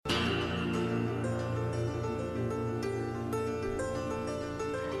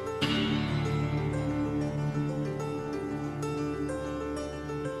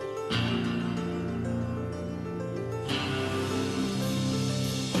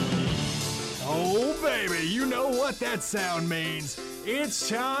Oh, baby, you know what that sound means. It's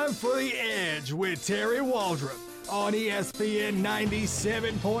time for The Edge with Terry Waldrop on ESPN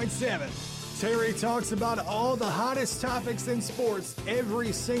 97.7. Terry talks about all the hottest topics in sports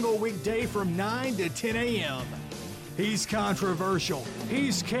every single weekday from 9 to 10 a.m. He's controversial,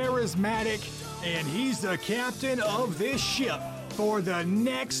 he's charismatic, and he's the captain of this ship for the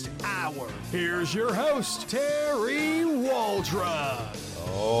next hour. Here's your host, Terry Waldrop.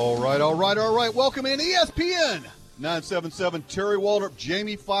 All right. Welcome in ESPN 977. Terry Waldrop,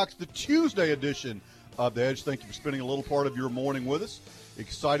 Jamie Foxx, the Tuesday edition of The Edge. Thank you for spending a little part of your morning with us.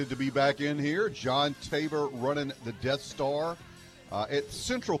 Excited to be back in here. John Tabor running the Death Star at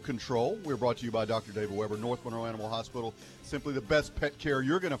Central Control. We're brought to you by Dr. David Weber, North Monroe Animal Hospital. Simply the best pet care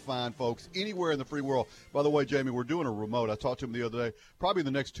you're going to find, folks, anywhere in the free world. By the way, Jamie, we're doing a remote. I talked to him the other day. Probably in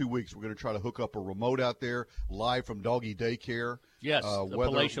the next 2 weeks, we're going to try to hook up a remote out there live from doggy daycare. Yes, the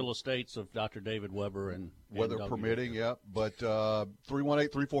palatial estates of Dr. David Weber and weather permitting, yeah. But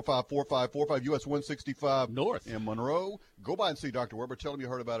 318-345-4545, US 165 North in Monroe. Go by and see Dr. Weber. Tell him you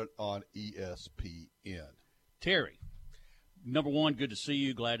heard about it on ESPN. Terry, number one, good to see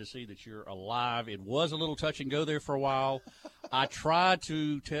you. Glad to see that you're alive. It was a little touch and go there for a while. I tried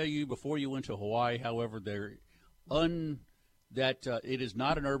to tell you before you went to Hawaii, however, it is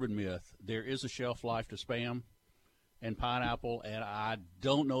not an urban myth. There is a shelf life to Spam and pineapple, and I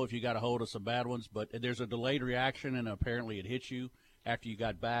don't know if you got a hold of some bad ones, but there's a delayed reaction, and apparently it hit you after you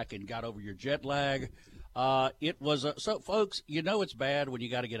got back and got over your jet lag. It was so, folks, you know it's bad when you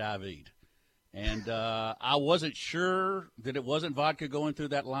got to get IV'd. And I wasn't sure that it wasn't vodka going through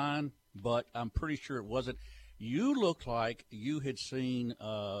that line, but I'm pretty sure it wasn't. You looked like you had seen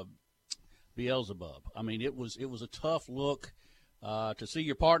Beelzebub. I mean, it was a tough look to see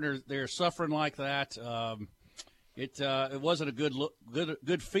your partner there suffering like that. It wasn't a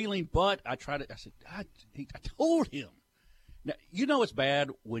good feeling, but I tried it. I said, I told him. Now, you know it's bad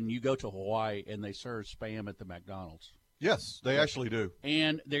when you go to Hawaii and they serve Spam at the McDonald's. Yes, they actually do.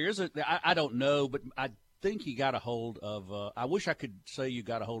 And there is I don't know, but I think you got a hold of, I wish I could say you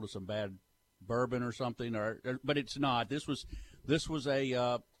got a hold of some bad bourbon or something, but it's not. This was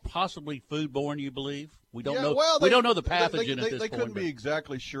a possibly foodborne, you believe? We don't know. Well, we don't know the pathogen at this point. They couldn't be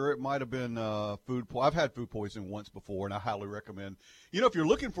exactly sure. It might have been food. I've had food poisoning once before, and I highly recommend. You know, if you're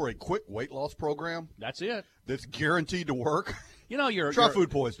looking for a quick weight loss program, that's it. That's guaranteed to work. You know, try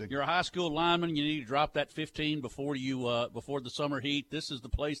food poisoning. You're a high school lineman. You need to drop that 15 before the summer heat. This is the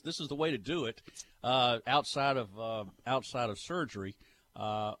place. This is the way to do it. Outside of surgery,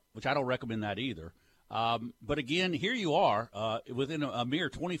 which I don't recommend that either. But again, here you are within a mere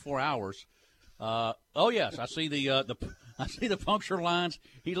 24 hours. Oh yes, I see the puncture lines.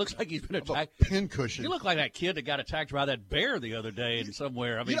 He looks like he's been attacked. A pincushion. You look like that kid that got attacked by that bear the other day and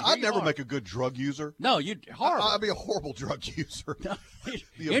somewhere. I mean, I'd never make a good drug user. No, you'd horrible. I'd be a horrible drug user. No,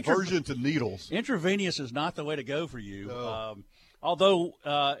 the aversion to needles. Intravenous is not the way to go for you. No. Although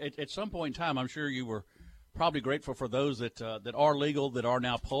at some point in time, I'm sure you were probably grateful for those that are legal, that are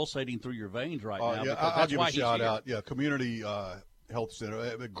now pulsating through your veins right now. Yeah, I'll give a shout out. Yeah, community health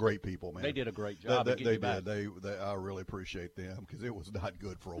center, great people, man. They did a great job. They did. I really appreciate them because it was not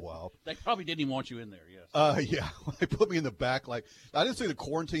good for a while. They probably didn't even want you in there. Yes. Yeah, they put me in the back. Like I didn't see the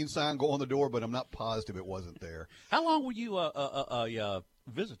quarantine sign go on the door, but I'm not positive it wasn't there. How long were you a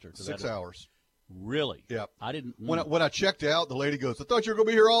visitor to 6 hours. Really? Yeah. I didn't. When I checked out, the lady goes, "I thought you were going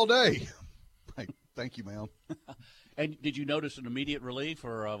to be here all day." Like, thank you, ma'am. And did you notice an immediate relief,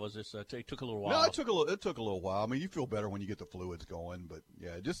 or was this it took a little while? No, it took a little while. I mean, you feel better when you get the fluids going, but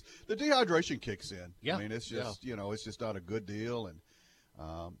yeah, just the dehydration kicks in. Yeah. I mean, it's just it's just not a good deal. And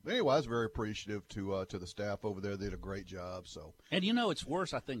anyway, I was very appreciative to the staff over there. They did a great job. So. And it's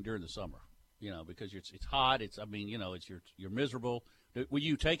worse, I think, during the summer. Because it's hot. You're miserable. Were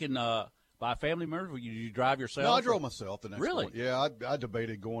you taken by a family member? Did you drive yourself? No, I drove myself the next Really? morning. Yeah, I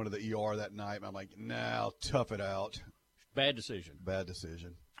debated going to the ER that night. And I'm like, nah, I'll tough it out. Bad decision.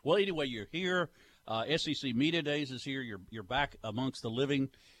 Well, anyway, you're here. SEC Media Days is here. You're back amongst the living.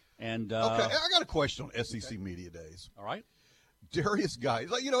 And okay, I got a question on SEC Media Days. All right. Darius Guy,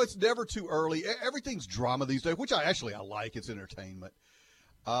 it's never too early. Everything's drama these days, which I like. It's entertainment.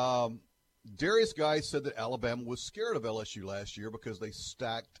 Darius Guy said that Alabama was scared of LSU last year because they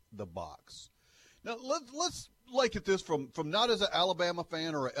stacked the box. Now, let's look at this from not as an Alabama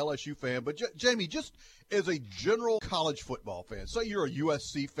fan or an LSU fan, but, Jamie, just as a general college football fan. Say you're a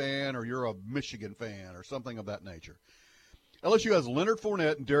USC fan or you're a Michigan fan or something of that nature. LSU has Leonard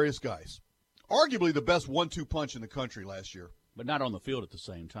Fournette and Darius Guy, arguably the best 1-2 punch in the country last year. But not on the field at the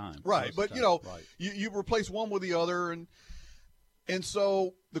same time. Right, but, you replace one with the other, and And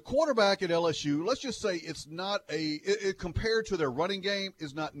so the quarterback at LSU, let's just say it's not compared to their running game,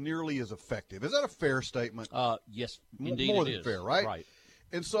 is not nearly as effective. Is that a fair statement? Yes, indeed More it than is. fair, right? Right.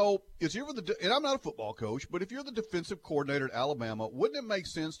 And so, and I'm not a football coach, but if you're the defensive coordinator at Alabama, wouldn't it make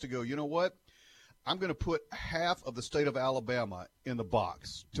sense to go, you know what? I'm going to put half of the state of Alabama in the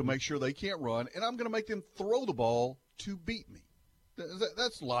box to make sure they can't run, and I'm going to make them throw the ball to beat me.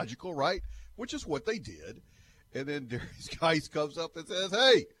 That's logical, right? Which is what they did. And then Darius Geis comes up and says,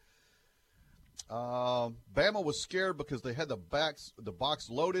 hey, Bama was scared because they had the box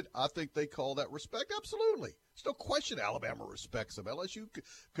loaded. I think they call that respect. Absolutely. There's no question Alabama respects them. LSU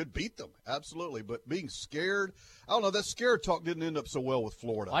could beat them. Absolutely. But being scared, I don't know, that scared talk didn't end up so well with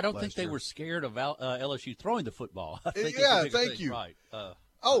Florida. I don't think they were scared of LSU throwing the football. I think yeah, thank you. Right.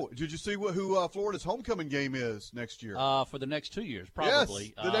 Did you see who Florida's homecoming game is next year? For the next 2 years,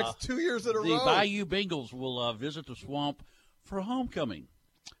 probably. Yes, the next 2 years in a row. The Bayou Bengals will visit the Swamp for homecoming.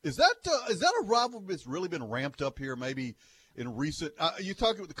 Is that a rivalry that's really been ramped up here maybe in recent you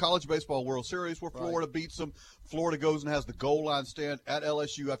talking about the College Baseball World Series where Florida beats them. Florida goes and has the goal line stand at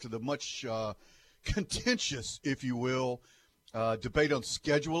LSU after the much contentious, if you will, debate on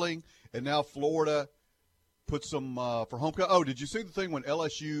scheduling. And now Florida put some for homecoming. Oh, did you see the thing when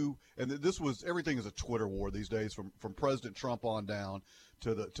LSU and everything is a Twitter war these days from President Trump on down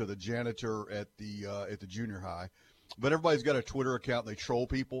to the janitor at the junior high, but everybody's got a Twitter account. They troll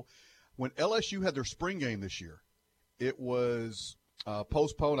people. When LSU had their spring game this year, it was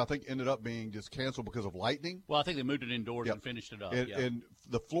postponed. I think ended up being just canceled because of lightning. Well, I think they moved it indoors and finished it up. And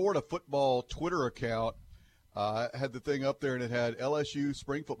the Florida football Twitter account had the thing up there, and it had LSU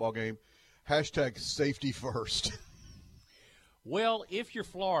spring football game. # safety first. Well, if you're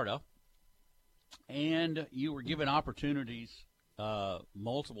Florida and you were given opportunities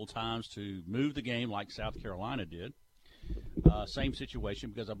multiple times to move the game like South Carolina did, same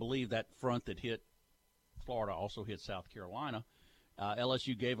situation because I believe that front that hit Florida also hit South Carolina.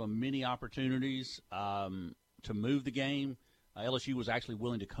 LSU gave them many opportunities to move the game. LSU was actually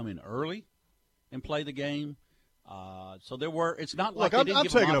willing to come in early and play the game. So there were. It's not like I'm give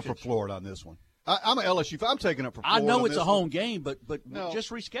taking them up for Florida on this one. I'm an LSU fan. I'm taking up for Florida. I know it's a home one. game, but just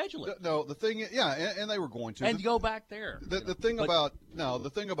reschedule it. No, the thing, and they were going to, and go back there. The thing about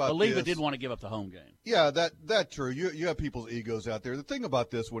believe it didn't want to give up the home game. Yeah, that true. You have people's egos out there. The thing about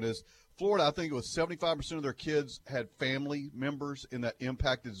this one is Florida. I think it was 75% of their kids had family members in that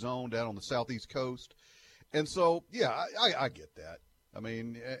impacted zone down on the southeast coast, and so I get that. I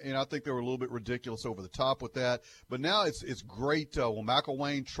mean, and I think they were a little bit ridiculous over the top with that. But now it's great.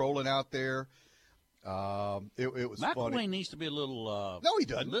 McElwain trolling out there. It was McElwain funny. needs to be a little. No, he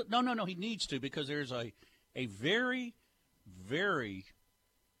doesn't. No, he needs to because there's a very, very,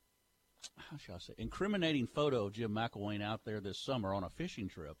 how shall I say, incriminating photo of Jim McElwain out there this summer on a fishing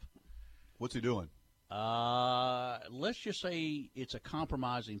trip. What's he doing? Let's just say it's a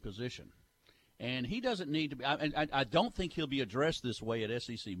compromising position. And he doesn't need to be. I don't think he'll be addressed this way at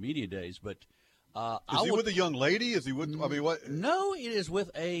SEC Media Days. But is he with a young lady? Is he with? I mean, what? No, it is with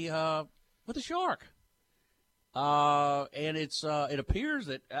a shark. And it appears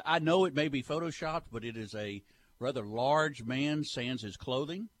that I know it may be photoshopped, but it is a rather large man sans his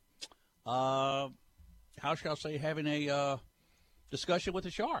clothing. How shall I say? Having a discussion with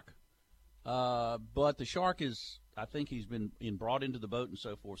the shark. But the shark is. I think he's been brought into the boat and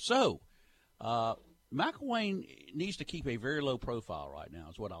so forth. So. McElwain needs to keep a very low profile right now,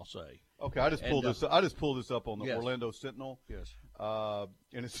 is what I'll say. Okay, I just pulled this up on the yes. Orlando Sentinel. Yes.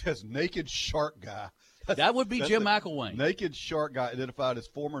 And it says naked shark guy. That would be Jim McElwain. Naked shark guy identified as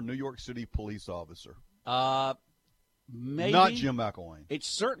former New York City police officer. Maybe not Jim McElwain. It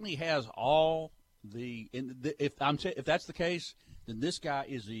certainly has all the. If that's the case, then this guy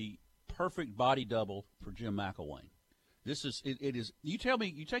is the perfect body double for Jim McElwain. This is it is. You tell me.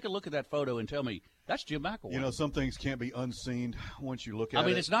 You take a look at that photo and tell me that's Jim McElwain. You know, some things can't be unseen once you look at it. I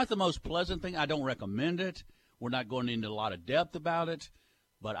mean, it's not the most pleasant thing. I don't recommend it. We're not going into a lot of depth about it,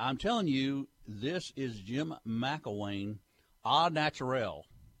 but I'm telling you, this is Jim McElwain, au naturel.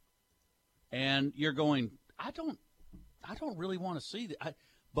 And you're going, I don't really want to see that.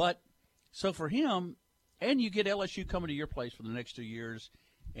 But so for him, and you get LSU coming to your place for the next 2 years.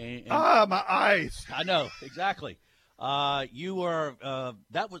 And my eyes. I know exactly. You were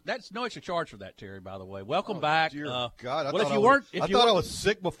that's no extra charge for that, Terry. By the way, welcome back. Dear God, I thought I was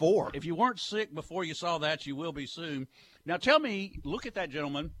sick before. If you weren't sick before you saw that, you will be soon. Now, tell me, look at that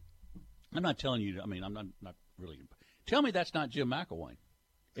gentleman. I'm not telling you. I mean, I'm not really. Tell me that's not Jim McElwain.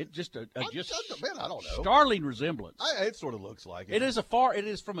 It just man, I don't know. Startling resemblance. It sort of looks like it. It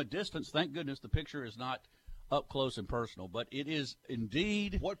is from a distance. Thank goodness the picture is not up close and personal, but it is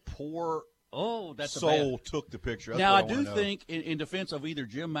indeed. What poor that's soul took the picture. That's now, what I do think, in defense of either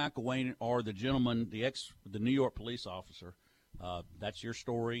Jim McElwain or the gentleman, the New York police officer, that's your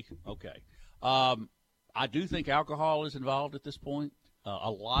story. Okay. I do think alcohol is involved at this point, a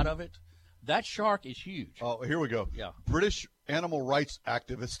lot of it. That shark is huge. Oh, here we go. Yeah. British animal rights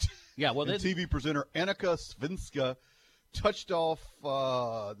activist and TV presenter Annika Svenska touched off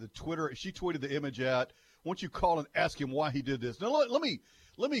the Twitter. She tweeted the image at, "Won't you call and ask him why he did this?" Now, let me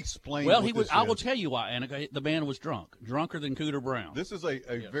explain. Well, what I will tell you why, Annika. The man was drunker than Cooter Brown. This is a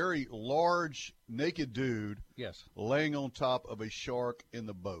very large, naked dude laying on top of a shark in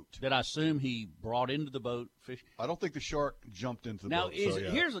the boat. That I assume he brought into the boat fish. I don't think the shark jumped into the boat.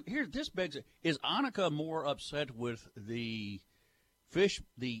 Now, here's this begs it. Is Annika more upset with the fish,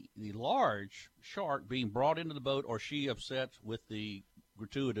 the large shark being brought into the boat, or is she upset with the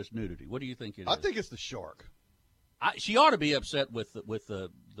gratuitous nudity? What do you think it is? I think it's the shark. She ought to be upset with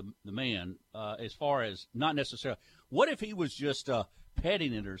the man as far as not necessarily. What if he was just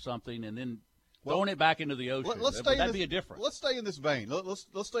petting it or something and then throwing it back into the ocean? That'd be a difference. Let's stay in this vein. Let's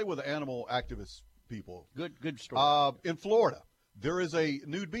stay with the animal activist people. Good story. In Florida, there is a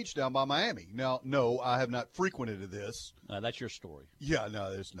nude beach down by Miami. Now, no, I have not frequented this. That's your story. Yeah,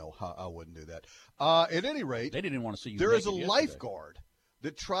 no, I wouldn't do that. At any rate, they didn't want to see you. There is a yesterday. lifeguard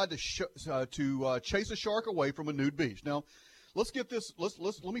that tried to chase a shark away from a nude beach. Now, let's get this.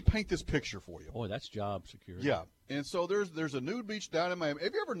 Let me paint this picture for you. Boy, that's job security. Yeah, and so there's a nude beach down in Miami.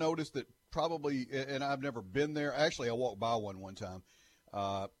 Have you ever noticed that? Probably, and I've never been there. Actually, I walked by one time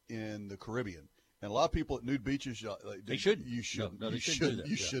in the Caribbean. And a lot of people at nude beaches, they shouldn't. You shouldn't. No, you shouldn't.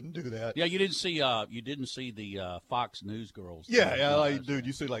 You shouldn't do that. Yeah, you didn't see the Fox News girls. Yeah, dude,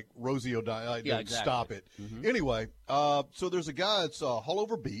 you see like Rosie O'Donnell. Exactly. Stop it. Mm-hmm. Anyway, so there's a guy. It's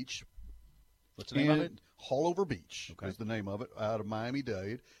Hullover Beach. What's the name of it? Hullover Beach is the name of it, out of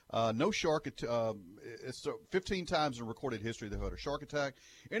Miami-Dade. No shark. It's 15 times in recorded history they had a shark attack.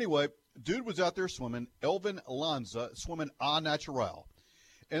 Anyway, dude was out there swimming. Elvin Lanza swimming au naturel.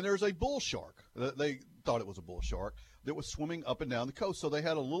 And there's a bull shark. They thought it was a bull shark that was swimming up and down the coast. So they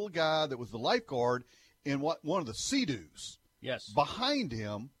had a little guy that was the lifeguard in one of the sea-doos behind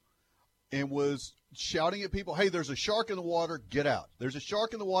him and was shouting at people, "Hey, there's a shark in the water, get out. There's a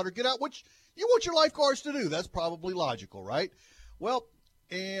shark in the water, get out," which you want your lifeguards to do. That's probably logical, right? Well,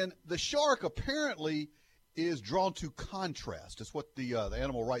 and the shark apparently is drawn to contrast. That's what the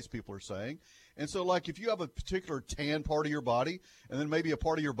animal rights people are saying. And so, like, if you have a particular tan part of your body and then maybe a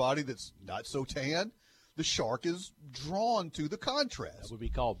part of your body that's not so tan, the shark is drawn to the contrast. That would be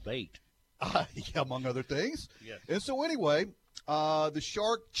called bait. Among other things. Yes. And so, anyway, the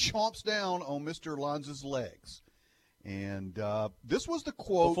shark chomps down on Mr. Lanza's legs. And this was the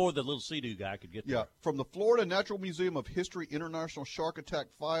quote. Before the little Sea-Doo guy could get there. Yeah, from the Florida Natural Museum of History International Shark Attack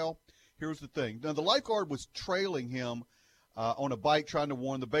file. Here's the thing. Now, the lifeguard was trailing him on a bike trying to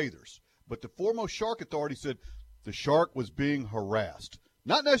warn the bathers. But the foremost shark authority said the shark was being harassed.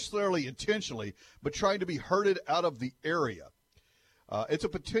 Not necessarily intentionally, but trying to be herded out of the area. It's a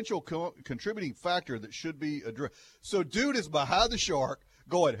potential contributing factor that should be addressed. So dude is behind the shark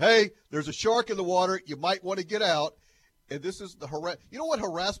going, "Hey, there's a shark in the water. You might want to get out." And this is the you know what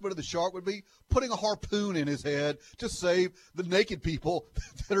harassment of the shark would be? Putting a harpoon in his head to save the naked people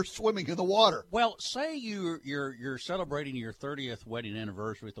that are swimming in the water. Well, say you're celebrating your 30th wedding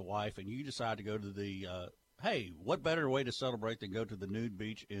anniversary with the wife, and you decide to go to the hey, what better way to celebrate than go to the nude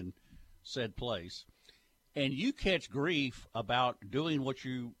beach in said place? And you catch grief about doing what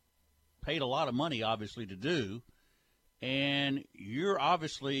you paid a lot of money, obviously, to do, and you're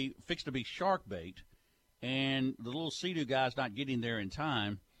obviously fixed to be shark bait. And the little Sea-Doo guy's not getting there in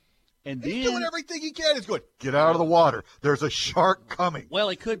time. And He's then doing everything he can. He's going, "Get out of the water. There's a shark coming." Well,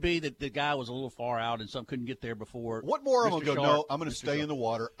 it could be that the guy was a little far out and some couldn't get there before. What more? I'm Mr. going to go, Shark, "No, I'm going to Mr. stay Shark. in the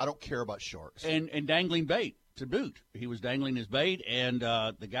water. I don't care about sharks." And dangling bait to boot. He was dangling his bait, and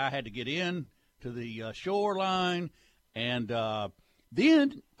the guy had to get in to the shoreline. And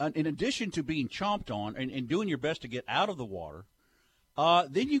then, in addition to being chomped on and doing your best to get out of the water,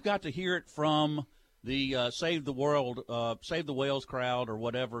 then you got to hear it from the Save the World, Save the Whales crowd or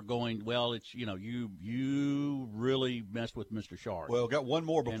whatever going, "Well, it's, you really messed with Mr. Shark." Well, got one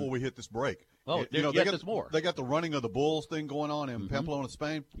more before we hit this break. Oh, there's more. They got the running of the bulls thing going on in Pamplona,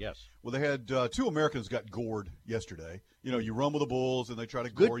 Spain. Yes. Well, they had two Americans got gored yesterday. You run with the bulls and they try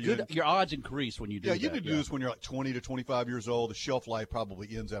to gore you. Your odds increase when you do that. Yeah, you can do this when you're like 20 to 25 years old. The shelf life probably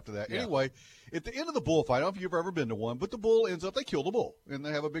ends after that. Yeah. Anyway, at the end of the bullfight, I don't know if you've ever been to one, but the bull ends up, they kill the bull and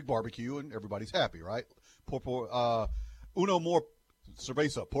they have a big barbecue and everybody's happy, right? Uno more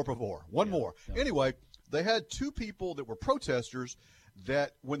cerveza, por favor. One more. Yeah. Anyway, They had two people that were protesters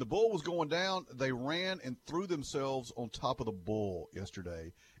that when the bull was going down, they ran and threw themselves on top of the bull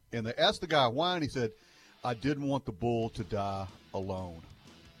yesterday. And they asked the guy why, and he said, I didn't want the bull to die alone.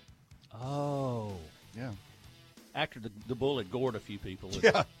 Oh. Yeah. After the bull had gored a few people.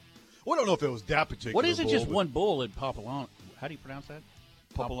 Yeah. We don't know if it was that particular What is it, bull, just one bull in Papelona? How do you pronounce that?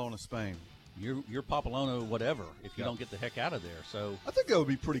 Papelona, Spain. You're Papelona whatever if you don't get the heck out of there. So I think that would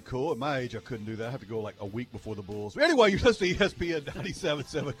be pretty cool. At my age, I couldn't do that. I have to go like a week before the Bulls. But anyway, you're listening to ESPN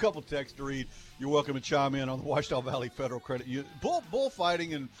 97.7. A couple texts to read. You're welcome to chime in on the Ouachita Valley Federal Credit.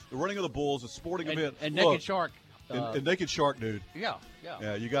 Bullfighting and the running of the bulls, a sporting event. And Naked Shark. And Naked Shark, dude. Yeah.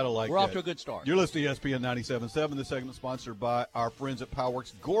 Yeah, you got to like We're that. off to a good start. You're listening to ESPN 97.7. This segment sponsored by our friends at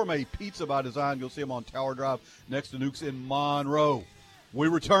Powerworks Gourmet Pizza by Design. You'll see them on Tower Drive next to Nukes in Monroe. We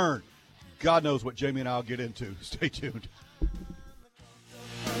return. God knows what Jamie and I will get into. Stay tuned.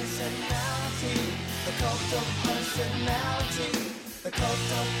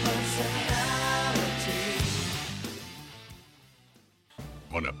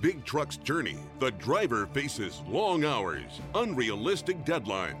 On a big truck's journey, the driver faces long hours, unrealistic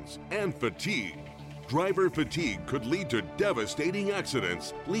deadlines, and fatigue. Driver fatigue could lead to devastating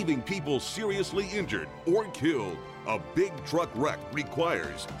accidents, leaving people seriously injured or killed. A big truck wreck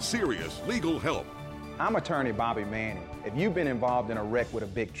requires serious legal help. I'm attorney Bobby Manning. If you've been involved in a wreck with a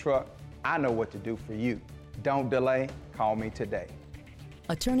big truck, I know what to do for you. Don't delay, call me today.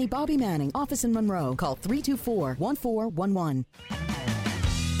 Attorney Bobby Manning, office in Monroe. Call 324-1411.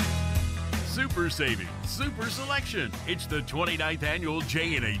 Super savings, super selection. It's the 29th annual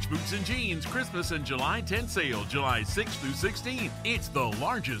J&H Boots and Jeans Christmas and July 10th sale, July 6th through 16th. It's the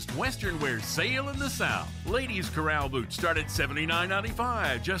largest Western wear sale in the South. Ladies' Corral boots start at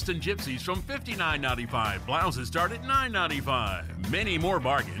 $79.95. Justin Gypsies from $59.95. Blouses start at $9.95. Many more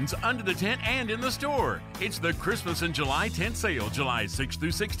bargains under the tent and in the store. It's the Christmas and July 10th sale, July 6th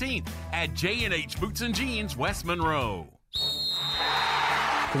through 16th at J&H Boots and Jeans, West Monroe.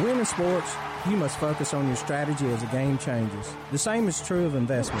 To win in sports, you must focus on your strategy as the game changes. The same is true of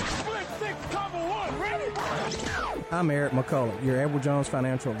investments. I'm Eric McCullough, your Edward Jones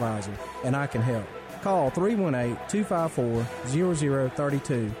financial advisor, and I can help. Call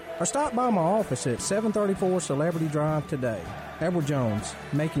 318-254-0032 or stop by my office at 734 Celebrity Drive today. Edward Jones,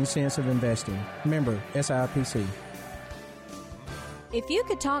 making sense of investing. Member SIPC. If you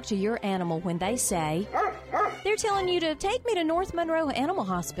could talk to your animal when they say, they're telling you to take me to North Monroe Animal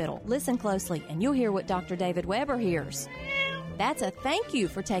Hospital. Listen closely, and you'll hear what Dr. David Weber hears. That's a thank you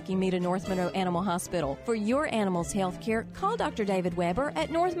for taking me to North Monroe Animal Hospital. For your animal's health care, call Dr. David Weber at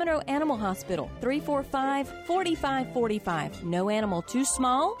North Monroe Animal Hospital, 345-4545. No animal too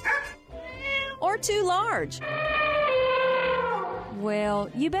small or too large. Well,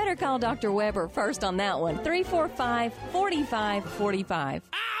 you better call Dr. Weber first on that one, 345-4545.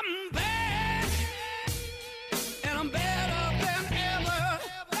 I'm back, and I'm better than ever.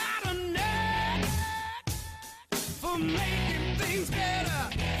 Got a knack for making things better.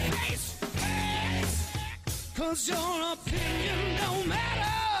 Face, face, 'cause your opinion don't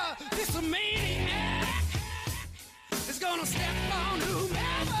matter. This a maniac is gonna step on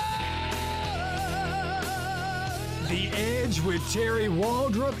whomever. The Edge with Terry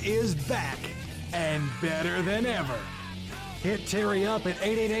Waldrop is back and better than ever. Hit Terry up at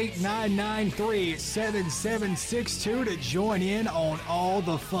 888-993-7762 to join in on all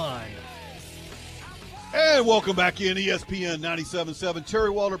the fun. And welcome back in ESPN 97.7. Terry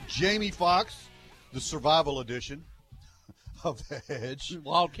Waldrop, Jamie Foxx, the survival edition of the Edge.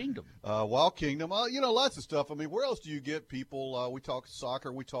 Wild Kingdom. Wild Kingdom. Lots of stuff. I mean, where else do you get people? We talk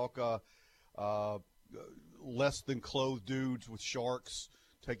soccer. We talk less than clothed dudes with sharks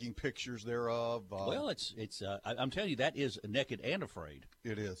taking pictures thereof. Well, it's. I'm telling you, that is naked and afraid.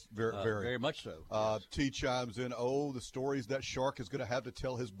 It is very much so. Yes. T chimes in. Oh, the stories that shark is going to have to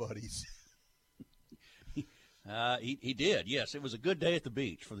tell his buddies. He did. Yes, it was a good day at the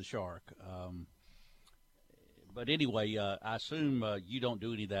beach for the shark. But anyway, I assume you don't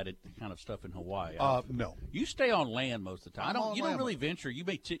do any of that kind of stuff in Hawaii. No. You stay on land most of the time. You don't really venture. You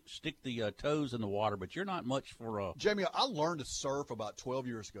may stick the toes in the water, but you're not much for Jamie, I learned to surf about 10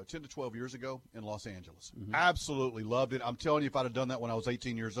 to 12 years ago in Los Angeles. Mm-hmm. Absolutely loved it. I'm telling you, if I'd have done that when I was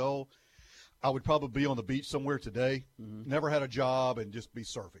 18 years old, I would probably be on the beach somewhere today. Mm-hmm. Never had a job and just be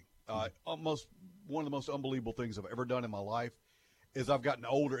surfing. Almost one of the most unbelievable things I've ever done in my life. As I've gotten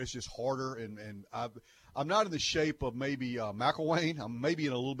older, it's just harder, and I'm not in the shape of maybe McElwain. I'm maybe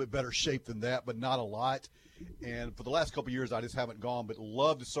in a little bit better shape than that, but not a lot. And for the last couple of years, I just haven't gone, but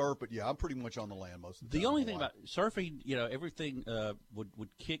love to surf. But, yeah, I'm pretty much on the land most of the time. The only thing about surfing, everything would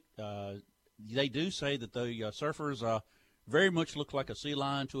kick they do say that the surfers very much look like a sea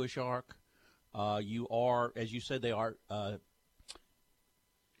lion to a shark. You are, as you said, they are.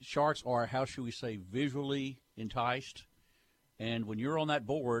 Sharks are, how should we say, visually enticed. And when you're on that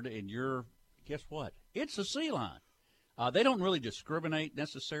board and guess what? It's a sea lion. They don't really discriminate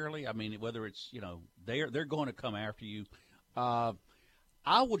necessarily. I mean, whether it's, they're going to come after you. I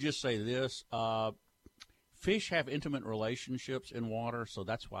will just say this. Fish have intimate relationships in water, so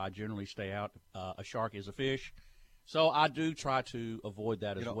that's why I generally stay out. A shark is a fish. So I do try to avoid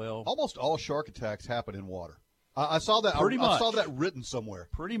that as well. Almost all shark attacks happen in water. I saw that. I saw that written somewhere.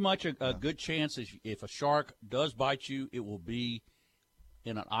 Pretty much a good chance if a shark does bite you, it will be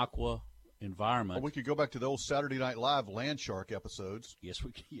in an aqua environment. Well, we could go back to the old Saturday Night Live land shark episodes. Yes,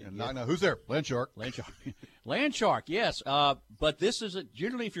 we can. And who's there? Land shark. Land shark. Land shark. Yes. But this is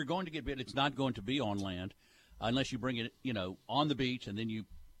generally, if you're going to get bit, it's not going to be on land, unless you bring it, on the beach and then you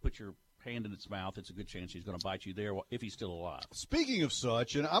put your hand in its mouth. It's a good chance he's going to bite you there if he's still alive. Speaking of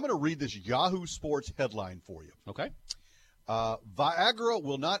such, and I'm going to read this Yahoo Sports headline for you. Okay. Viagra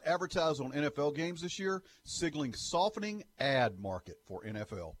will not advertise on NFL games this year, signaling softening ad market for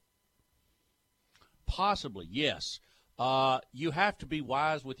NFL. Possibly, yes. You have to be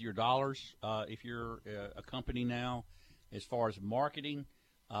wise with your dollars if you're a company now as far as marketing.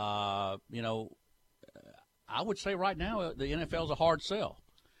 I would say right now the NFL is a hard sell.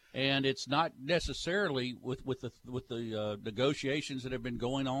 And it's not necessarily with the negotiations that have been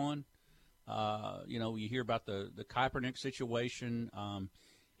going on. You hear about the Kaepernick situation,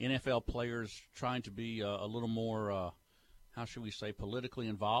 NFL players trying to be a little more, how should we say, politically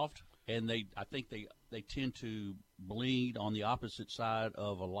involved. And I think they tend to bleed on the opposite side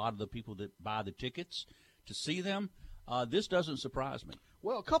of a lot of the people that buy the tickets to see them. This doesn't surprise me.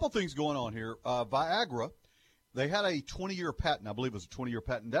 Well, a couple things going on here. Viagra. They had a 20-year patent. I believe it was a 20-year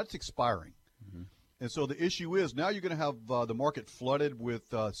patent. That's expiring. Mm-hmm. And so the issue is now you're going to have the market flooded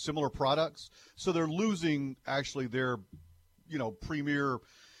with similar products. So they're losing actually their, premier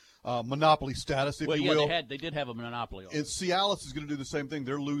monopoly status, if you will. Yeah, they did have a monopoly. And Cialis is going to do the same thing.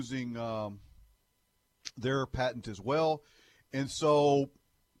 They're losing their patent as well. And so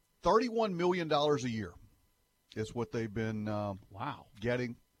 $31 million a year is what they've been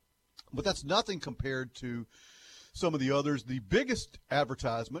getting. But that's nothing compared to some of the others. The biggest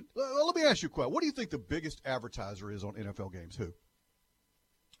advertisement, let me ask you a question. What do you think the biggest advertiser is on NFL games? Who?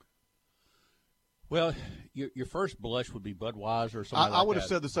 Well, your first blush would be Budweiser or something like that. I would have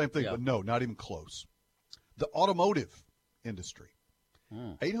said the same thing, but no, not even close. The automotive industry,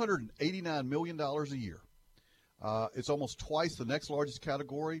 $889 million a year. It's almost twice the next largest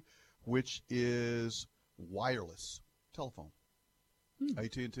category, which is wireless telephone.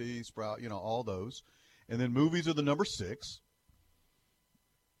 AT&T, Sprout, all those. And then movies are the number 6.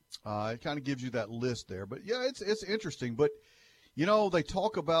 It kind of gives you that list there. But, yeah, it's interesting. But, they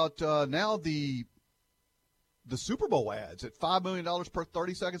talk about now the Super Bowl ads at $5 million per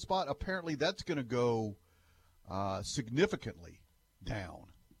 30-second spot. Apparently that's going to go significantly down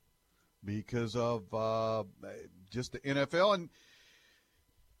because of just the NFL. And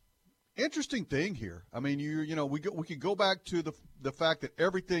interesting thing here. I mean, we could go back to the fact that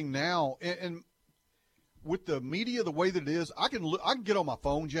everything now and with the media the way that it is, I can get on my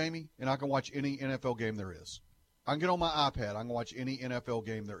phone, Jamie, and I can watch any NFL game there is. I can get on my iPad. I can watch any NFL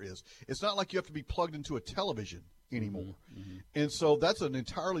game there is. It's not like you have to be plugged into a television anymore. Mm-hmm. And so that's an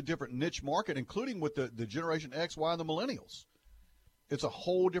entirely different niche market, including with the Generation X, Y, and the millennials. It's a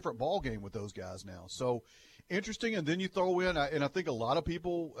whole different ballgame with those guys now. So interesting, and then you throw in, and I think a lot of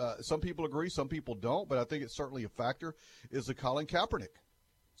people, some people agree, some people don't, but I think it's certainly a factor, is the Colin Kaepernick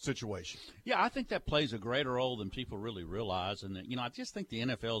situation. Yeah, I think that plays a greater role than people really realize. And, I just think the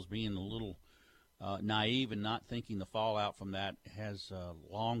NFL is being a little naive and not thinking the fallout from that has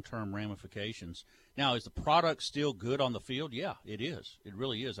long-term ramifications. Now, is the product still good on the field? Yeah, it is. It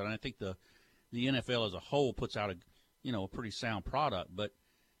really is. And I think the NFL as a whole puts out a pretty sound product. But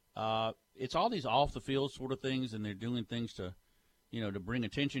it's all these off-the-field sort of things, and they're doing things to bring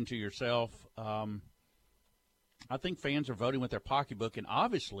attention to yourself. I think fans are voting with their pocketbook, and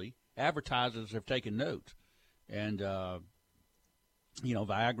obviously advertisers have taken note. And,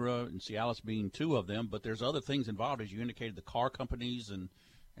 Viagra and Cialis being two of them, but there's other things involved, as you indicated, the car companies and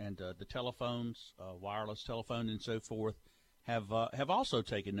the telephones, wireless telephone and so forth, have also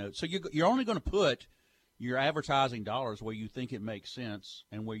taken note. So you're only going to put your advertising dollars where you think it makes sense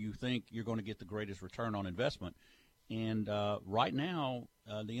and where you think you're going to get the greatest return on investment. And right now,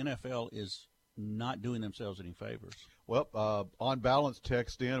 the NFL is not doing themselves any favors. Well, on balance,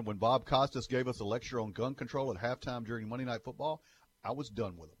 text in, when Bob Costas gave us a lecture on gun control at halftime during Monday Night Football, I was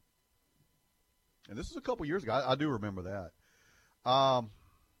done with him. And this is a couple years ago. I do remember that.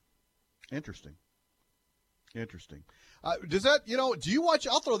 Interesting. Does that, do you watch –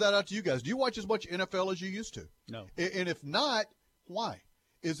 I'll throw that out to you guys. Do you watch as much NFL as you used to? No. And if not, why?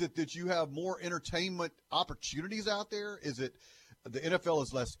 Is it that you have more entertainment opportunities out there? Is it the NFL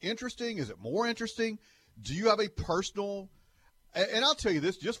is less interesting? Is it more interesting? Do you have a personal – and I'll tell you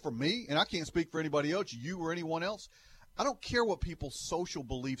this, just for me, and I can't speak for anybody else, you or anyone else, I don't care what people's social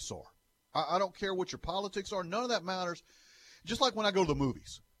beliefs are. I don't care what your politics are. None of that matters. Just like when I go to the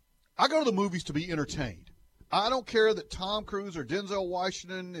movies. I go to the movies to be entertained. I don't care that Tom Cruise or Denzel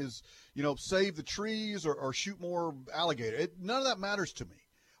Washington is, save the trees or shoot more alligator. None of that matters to me.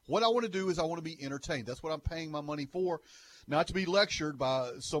 What I want to do is I want to be entertained. That's what I'm paying my money for, not to be lectured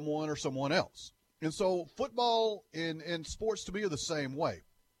by someone or someone else. And so football and sports to me are the same way.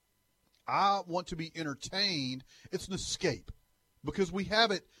 I want to be entertained. It's an escape because we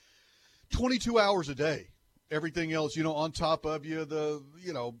have it 22 hours a day. Everything else, on top of you, the,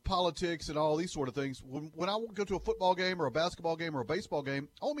 politics and all these sort of things. When I go to a football game or a basketball game or a baseball game,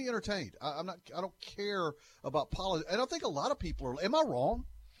 I want to be entertained. I don't care about politics. And I think a lot of people are, am I wrong?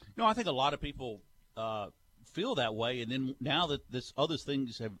 No, I think a lot of people feel that way. And then now that this other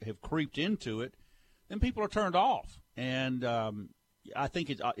things have creeped into it, then people are turned off. And I think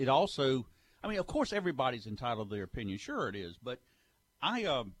it also, of course, everybody's entitled to their opinion. Sure it is. But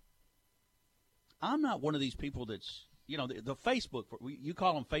I'm not one of these people that's, the Facebook, you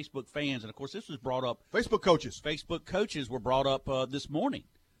call them Facebook fans. And, of course, this was brought up. Facebook coaches. Facebook coaches were brought up this morning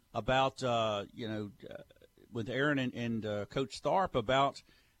about, with Aaron and Coach Tharp about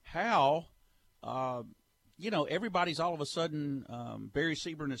how, everybody's all of a sudden, Barry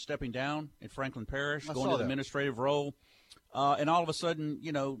Sebring is stepping down in Franklin Parish, going to the administrative role. And all of a sudden,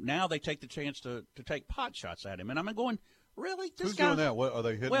 now they take the chance to take pot shots at him. And I'm going, really? Who's doing that? What, are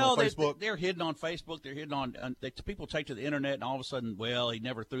they hidden on Facebook? They're hidden on Facebook. They're hidden on people take to the Internet, and all of a sudden, he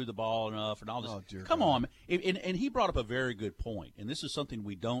never threw the ball enough and all this. Oh, dear Come God. on. And he brought up a very good point, and this is something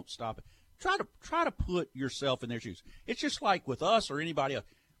we don't stop. Try to put yourself in their shoes. It's just like with us or anybody else.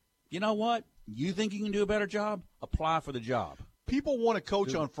 You know what? You think you can do a better job? Apply for the job. People want to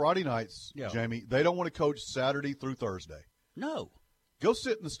coach on Friday nights, Jamie. They don't want to coach Saturday through Thursday. No. Go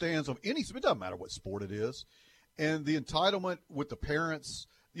sit in the stands of any – it doesn't matter what sport it is. And the entitlement with the parents,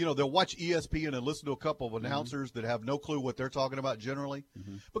 they'll watch ESPN and listen to a couple of announcers that have no clue what they're talking about generally.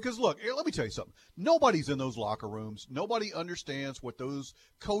 Mm-hmm. Because, look, let me tell you something. Nobody's in those locker rooms. Nobody understands what those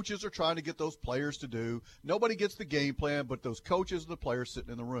coaches are trying to get those players to do. Nobody gets the game plan but those coaches and the players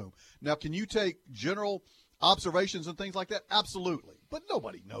sitting in the room. Now, can you take general observations and things like that? Absolutely. But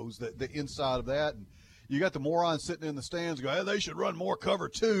nobody knows the inside of that. And you got the morons sitting in the stands going, hey, they should run more cover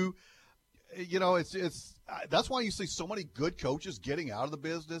two. It's that's why you see so many good coaches getting out of the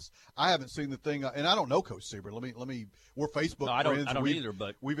business. I haven't seen the thing, and I don't know Coach Sebring. Let me. We're Facebook friends. I don't either,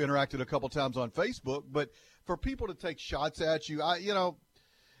 but we've interacted a couple times on Facebook. But for people to take shots at you,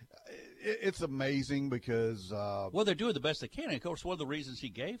 it's amazing because they're doing the best they can. And of course, one of the reasons he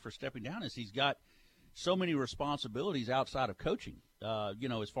gave for stepping down is he's got so many responsibilities outside of coaching.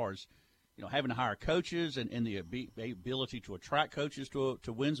 As far as having to hire coaches and the ability to attract coaches to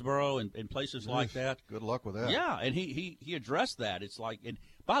Winsboro and places like that. Good luck with that. Yeah, and he addressed that. It's like, and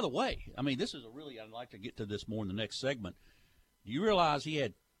by the way, this is I'd like to get to this more in the next segment. Do you realize he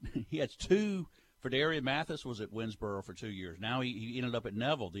had two? Ferdarian Mathis was at Winsboro for 2 years. Now he ended up at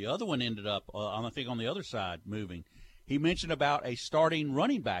Neville. The other one ended up, I think, on the other side moving. He mentioned about a starting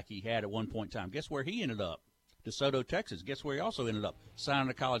running back he had at one point in time. Guess where he ended up? DeSoto, Texas. Guess where he also ended up? Signing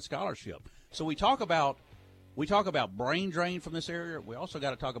a college scholarship. So we talk about brain drain from this area. We also got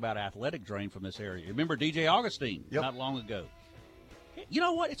to talk about athletic drain from this area. Remember DJ Augustine not long ago. You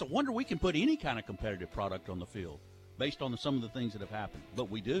know what? It's a wonder we can put any kind of competitive product on the field based on some of the things that have happened. But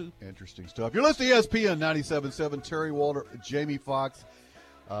we do. Interesting stuff. You're listening to ESPN 97.7. Terry Waldrop, Jamie Foxx,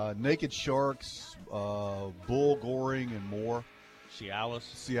 Naked Sharks, Bull Goring, and more.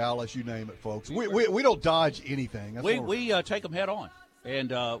 Cialis, you name it, folks. We don't dodge anything. We take them head on,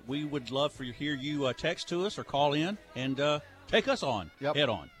 and we would love to hear you text to us or call in and take us on head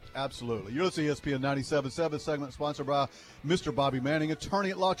on. Absolutely. You're listening to ESPN 97.7, segment sponsored by Mr. Bobby Manning, attorney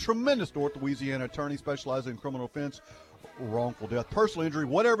at law, tremendous North Louisiana attorney specializing in criminal offense, wrongful death, personal injury,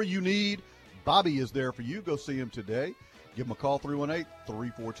 whatever you need. Bobby is there for you. Go see him today. Give him a call,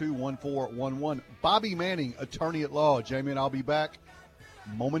 318-342-1411. Bobby Manning, attorney at law. Jamie and I'll be back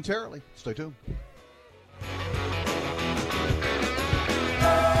momentarily. Stay tuned.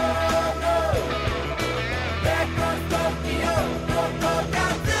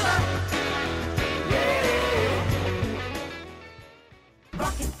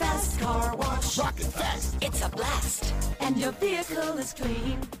 Rocket Fast Car Wash. Rocket is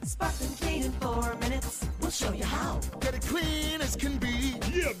clean, sparkling clean in 4 minutes. We'll show you how. Get it clean as can be.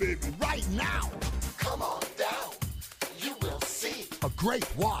 Yeah, baby, right now. Come on down. You will see A great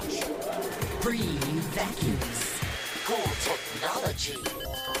wash. breathe vacuums. Cool technology.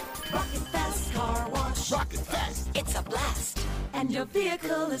 Rocket Fast Car Wash. Rocket fast. It's a blast. And your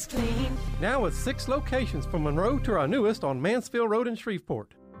vehicle is clean. Now with 6 locations from Monroe to our newest on Mansfield Road in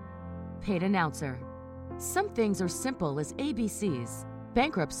Shreveport. Paid announcer. Some things are simple as ABCs.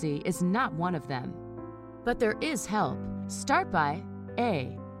 Bankruptcy is not one of them. But there is help. Start by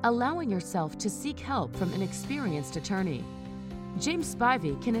A. Allowing yourself to seek help from an experienced attorney. James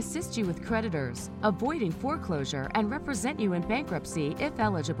Spivey can assist you with creditors, avoiding foreclosure, and represent you in bankruptcy if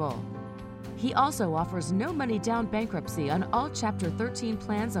eligible. He also offers no money down bankruptcy on all Chapter 13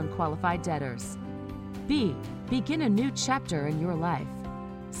 plans on qualified debtors. B. Begin a new chapter in your life.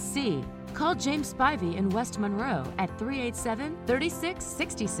 C. Call James Spivey in West Monroe at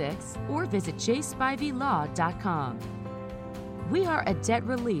 387-3666 or visit jspiveylaw.com. We are a debt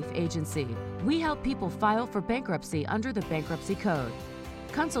relief agency. We help people file for bankruptcy under the Bankruptcy Code.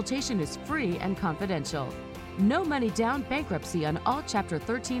 Consultation is free and confidential. No money down bankruptcy on all Chapter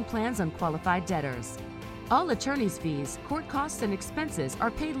 13 plans on qualified debtors. All attorney's fees, court costs, and expenses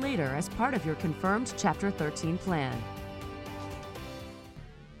are paid later as part of your confirmed Chapter 13 plan.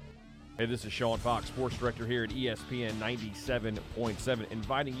 Hey, this is Sean Fox, sports director here at ESPN 97.7,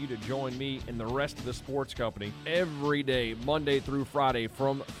 inviting you to join me and the rest of the sports company every day, Monday through Friday,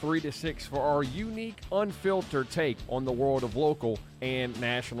 from 3 to 6 for our unique, unfiltered take on the world of local and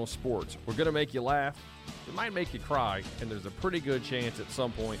national sports. We're going to make you laugh. It might make you cry, and there's a pretty good chance at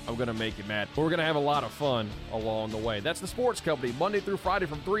some point I'm going to make you mad. But we're going to have a lot of fun along the way. That's the Sports Company, Monday through Friday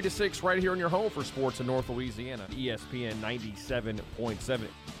from 3 to 6, right here in your home for sports in North Louisiana, ESPN 97.7.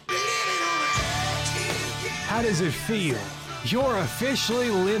 How does it feel? You're officially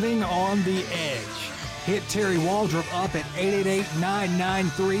living on the edge. Hit Terry Waldrop up at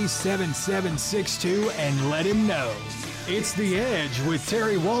 888-993-7762 and let him know. It's The Edge with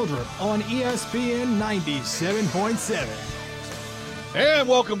Terry Waldrop on ESPN 97.7. And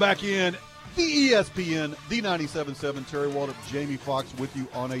welcome back in. The ESPN, the 97.7, Terry Waldrop, Jamie Foxx with you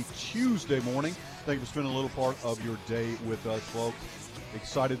on a Tuesday morning. Thank you for spending a little part of your day with us, folks.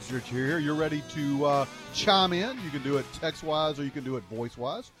 Excited that you're here. You're ready to chime in. You can do it text-wise or you can do it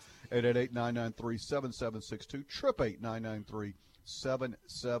voice-wise. 888-993-7762,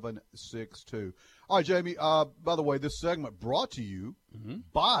 888-993-7762. All right, Jamie, by the way, this segment brought to you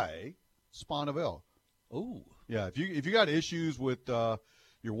by Spinavel. Oh. Yeah, if you got issues with your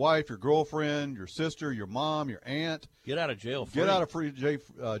wife, your girlfriend, your sister, your mom, your aunt. Get out of jail free. Get out of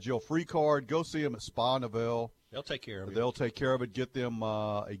jail free card. Go see them at Spinavel. They'll take care of it. They'll take care of it. Get them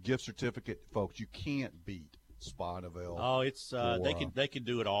a gift certificate, folks. You can't beat Spinavel. Oh, it's they can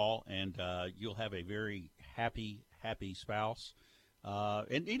do it all, and you'll have a very happy spouse.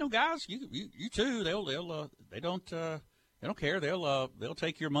 And you know, guys, you too. They don't care. They'll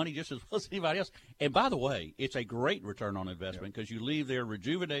take your money just as well as anybody else. And by the way, it's a great return on investment because you leave there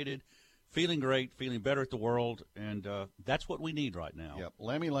rejuvenated, feeling great, feeling better at the world, and that's what we need right now. Yep.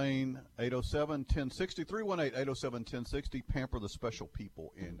 Lammy Lane, 807-1060, 318-807-1060. Pamper the special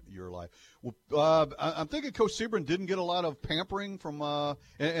people in your life. Well, I'm thinking Coach Sebring didn't get a lot of pampering from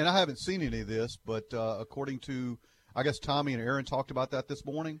and I haven't seen any of this, but according to, I guess, Tommy and Aaron talked about that this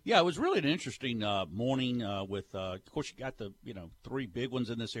morning. Yeah, it was really an interesting morning with, of course, you got the three big ones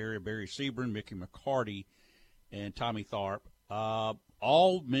in this area: Barry Sebring, Mickey McCarty, and Tommy Tharp.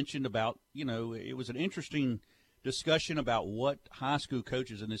 All mentioned about, it was an interesting discussion about what high school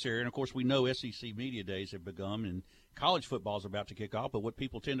coaches in this area, and of course we know SEC Media Days have begun and college football is about to kick off, but what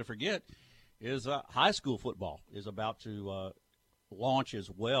people tend to forget is high school football is about to launch as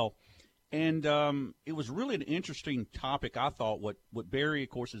well. And it was really an interesting topic, I thought, what Barry, of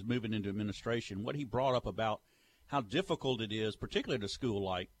course, is moving into administration, what he brought up about how difficult it is, particularly at a school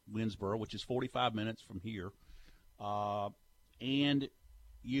like Winsboro, which is 45 minutes from here. And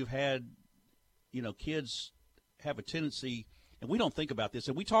you've had, kids have a tendency, and we don't think about this,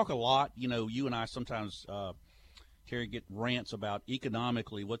 and we talk a lot, you and I sometimes, Terry, get rants about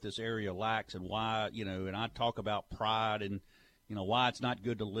economically what this area lacks and why, and I talk about pride and, why it's not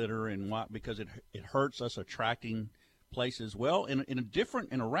good to litter and why, because it hurts us attracting places. Well, in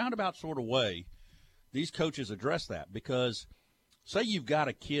a roundabout sort of way, these coaches address that because say you've got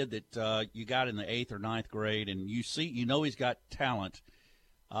a kid that you got in the 8th or 9th grade and he's got talent,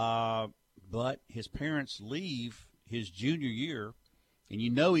 but his parents leave his junior year and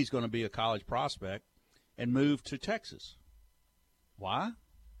he's going to be a college prospect and move to Texas. Why?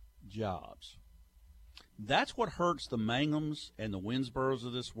 Jobs. that's what hurts the Manghams and the Winsboros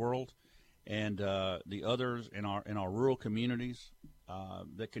of this world, and the others in our rural communities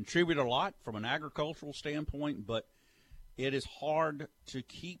that contribute a lot from an agricultural standpoint, but it is hard to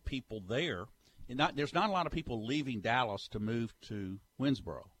keep people there. And there's not a lot of people leaving Dallas to move to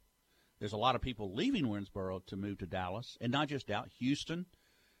Winsboro. There's a lot of people leaving Winsboro to move to Dallas, and not just Dallas, Houston.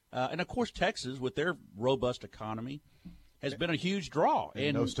 And, of course, Texas, with their robust economy, has been a huge draw.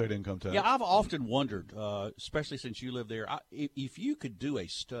 And no state income tax. Yeah, I've often wondered, especially since you live there, if you could do a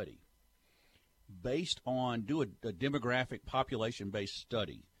study based on, do a demographic population-based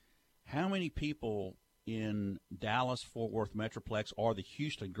study, how many people in Dallas-Fort Worth Metroplex or the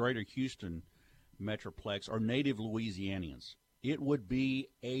greater Houston Metroplex are native Louisianians? It would be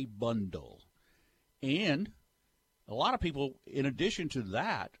a bundle. And a lot of people, in addition to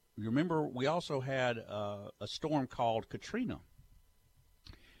that, remember we also had a storm called Katrina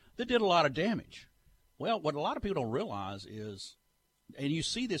that did a lot of damage. Well, what a lot of people don't realize is, and you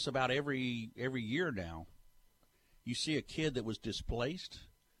see this about every year now, you see a kid that was displaced,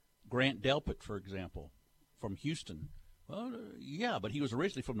 Grant Delpit, for example, from Houston. Well, yeah, but he was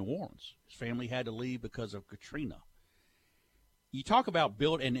originally from New Orleans. His family had to leave because of Katrina. You talk about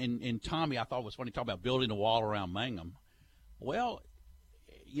and Tommy, I thought it was funny, talk about building a wall around Mangum. Well,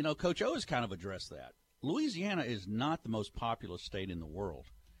 you know, Coach O has kind of addressed that. Louisiana is not the most populous state in the world,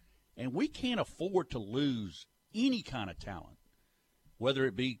 and we can't afford to lose any kind of talent, whether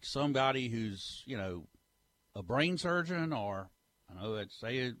it be somebody who's, you know, a brain surgeon or, I know I'd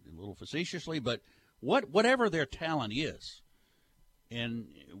say it a little facetiously, but whatever their talent is. And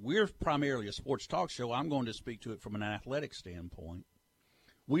we're primarily a sports talk show. I'm going to speak to it from an athletic standpoint.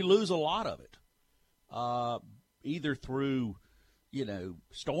 We lose a lot of it, either through, you know,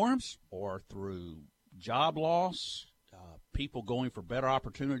 storms or through job loss, people going for better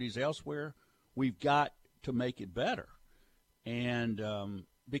opportunities elsewhere. We've got to make it better. And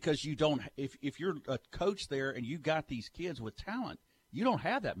because you don't, if you're a coach there and you got these kids with talent, you don't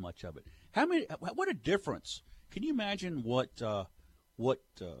have that much of it. What a difference. Can you imagine what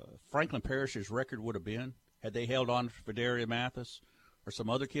Franklin Parish's record would have been had they held on for Daria Mathis or some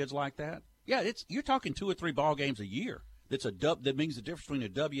other kids like that? Yeah, you're talking 2 or 3 ball games a year. That means the difference between a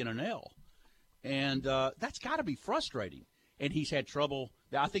W and an L, and that's got to be frustrating. And he's had trouble.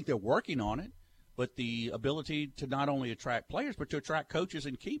 I think they're working on it, but the ability to not only attract players but to attract coaches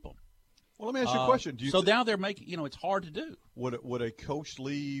and keep them. Well, let me ask you a question. Now they're making, you know, it's hard to do. Would a coach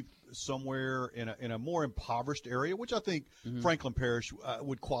leave somewhere in a more impoverished area, which I think Franklin Parish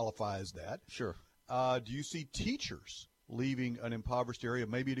would qualify as that? Sure. Do you see teachers leaving an impoverished area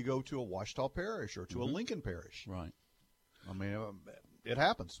maybe to go to a Ouachita Parish or to a Lincoln Parish? Right. I mean, it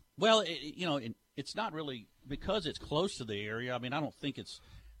happens. Well, it's not really because it's close to the area. I mean, I don't think it's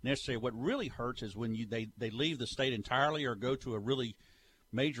necessary. What really hurts is when they leave the state entirely or go to a really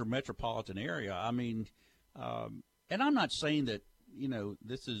major metropolitan area. I mean, and I'm not saying that, you know,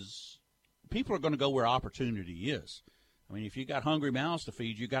 people are going to go where opportunity is. I mean, if you got hungry mouths to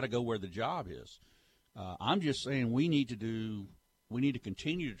feed, you got to go where the job is. I'm just saying we need to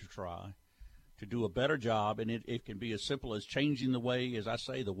continue to try to do a better job, and it can be as simple as changing the way, as I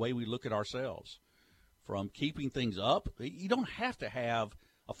say, the way we look at ourselves, from keeping things up. You don't have to have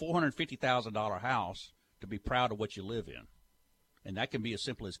a $450,000 house to be proud of what you live in. And that can be as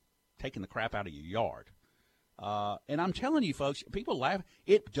simple as taking the crap out of your yard. And I'm telling you, folks, people laugh.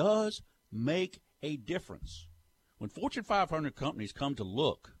 It does make a difference. When Fortune 500 companies come to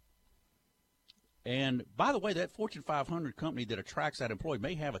look, and by the way, that Fortune 500 company that attracts that employee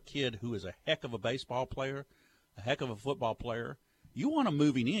may have a kid who is a heck of a baseball player, a heck of a football player. You want them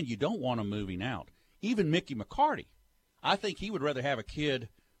moving in. You don't want them moving out. Even Mickey McCarty, I think he would rather have a kid,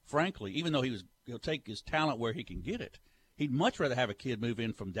 frankly, even though he'll take his talent where he can get it. He'd much rather have a kid move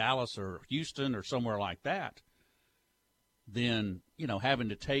in from Dallas or Houston or somewhere like that than, you know, having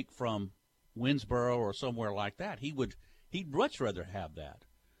to take from Winsboro or somewhere like that. He'd much rather have that.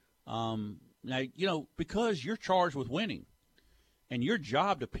 Now, you know, because you're charged with winning, and your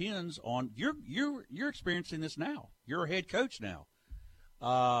job depends on you're experiencing this now. You're a head coach now.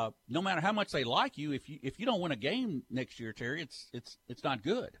 No matter how much they like you, if you don't win a game next year, Terry, it's not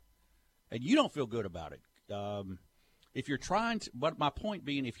good, and you don't feel good about it. If you're trying to, but my point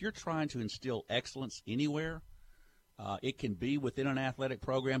being, if you're trying to instill excellence anywhere, it can be within an athletic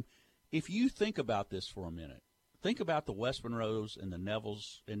program. If you think about this for a minute, think about the West Monroes and the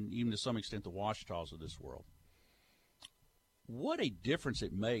Nevilles and even to some extent the Ouachitas of this world. What a difference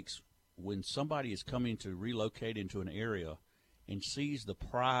it makes when somebody is coming to relocate into an area and sees the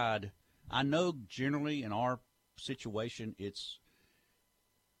pride. I know generally in our situation it's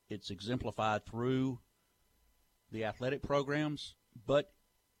exemplified through the athletic programs, but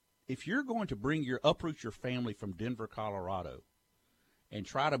if you're going to uproot your family from Denver, Colorado, and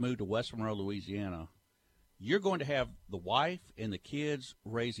try to move to West Monroe, Louisiana, you're going to have the wife and the kids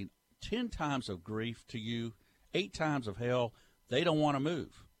raising 10 times of grief to you, 8 times of hell. They don't want to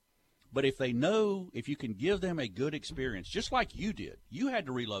move. But if they know, if you can give them a good experience, just like you did, you had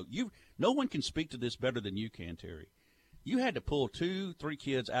to reload. No one can speak to this better than you can, Terry. You had to pull 2-3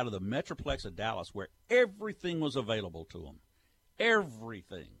 kids out of the Metroplex of Dallas where everything was available to them.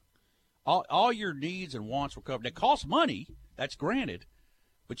 Everything. All your needs and wants were covered. It cost money, that's granted,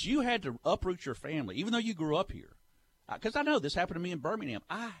 but you had to uproot your family, even though you grew up here. Because I know this happened to me in Birmingham.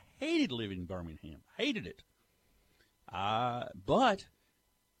 I hated living in Birmingham. Hated it. But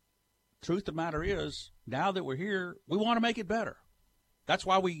truth of the matter is, now that we're here, we want to make it better. That's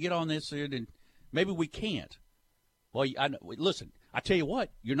why we get on this, and maybe we can't. Well, listen, I tell you what,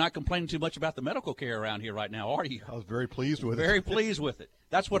 you're not complaining too much about the medical care around here right now, are you? I was very pleased with it. Very pleased with it.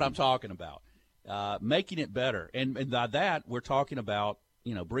 That's what I'm talking about, making it better. And by that, we're talking about,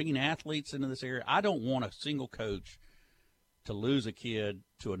 bringing athletes into this area. I don't want a single coach to lose a kid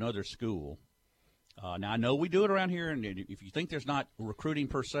to another school. Now, I know we do it around here, and if you think there's not recruiting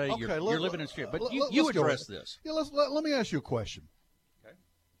per se, you're living in fear. But you address this. Yeah, let me ask you a question.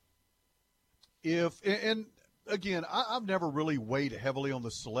 Okay. Again, I've never really weighed heavily on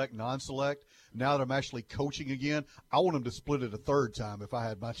the select, non-select. Now that I'm actually coaching again, I want them to split it a third time if I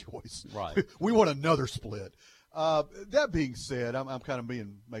had my choice. Right. We want another split. That being said, I'm kind of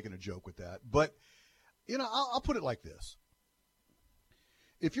making a joke with that. But, I'll put it like this.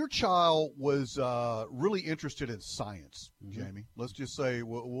 If your child was really interested in science, Jamie, let's just say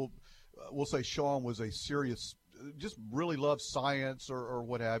we'll say Sean was a serious, just really loves science or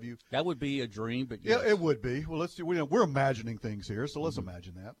what have you. That would be a dream, but yes. Yeah, it would be. Well, let's see. We're imagining things here, so let's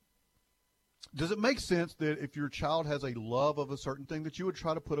imagine that. Does it make sense that if your child has a love of a certain thing, that you would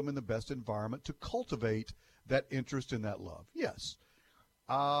try to put them in the best environment to cultivate that interest in that love? Yes.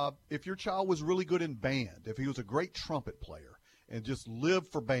 If your child was really good in band, if he was a great trumpet player and just lived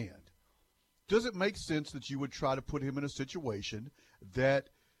for band, does it make sense that you would try to put him in a situation that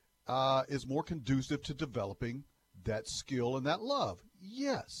is more conducive to developing that skill and that love?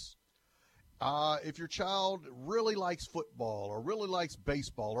 Yes. If your child really likes football or really likes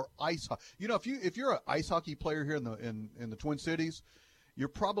baseball or ice hockey, if you're an ice hockey player here in the Twin Cities, you're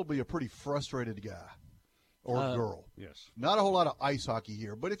probably a pretty frustrated guy or girl. Yes. Not a whole lot of ice hockey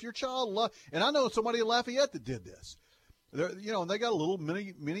here, but if your child and I know somebody in Lafayette that did this. And they got a little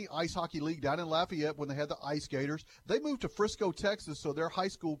mini ice hockey league down in Lafayette when they had the ice skaters. They moved to Frisco, Texas, so their high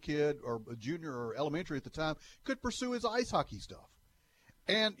school kid or a junior or elementary at the time could pursue his ice hockey stuff.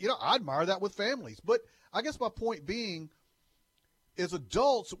 And, I admire that with families. But I guess my point being, as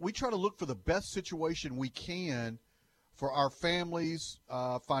adults, we try to look for the best situation we can for our families,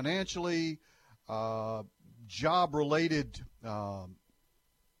 financially, job-related, where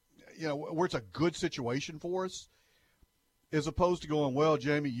it's a good situation for us, as opposed to going, well,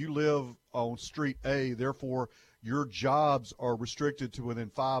 Jamie, you live on Street A, therefore your jobs are restricted to within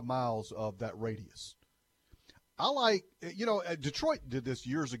 5 miles of that radius. I like, Detroit did this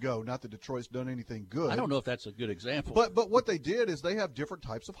years ago. Not that Detroit's done anything good. I don't know if that's a good example. But what they did is they have different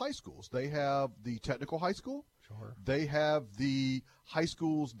types of high schools. They have the technical high school. Sure. They have the high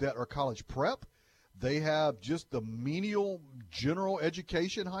schools that are college prep. They have just the menial general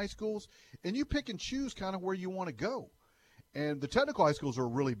education high schools. And you pick and choose kind of where you want to go. And the technical high schools are a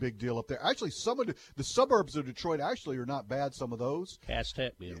really big deal up there. Actually, some of the suburbs of Detroit actually are not bad, some of those. Cass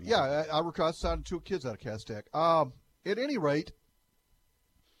Tech being one. Yeah, I signed 2 kids out of Cass Tech. At any rate,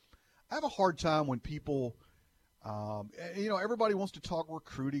 I have a hard time when people, everybody wants to talk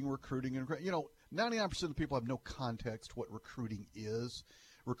recruiting. 99% of the people have no context what recruiting is.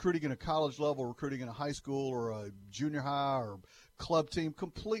 Recruiting in a college level, recruiting in a high school or a junior high or club team,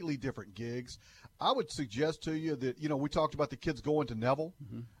 completely different gigs. I would suggest to you that, we talked about the kids going to Neville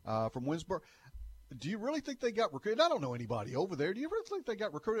from Winsboro. Do you really think they got recruited? I don't know anybody over there. Do you really think they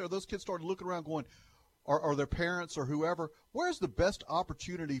got recruited? Or those kids started looking around going, or their parents or whoever, where's the best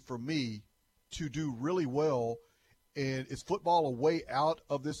opportunity for me to do really well? And is football a way out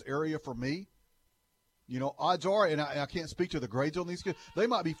of this area for me? Odds are, and I can't speak to the grades on these kids, they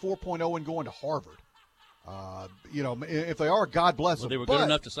might be 4.0 and going to Harvard. If they are, God bless them. They were good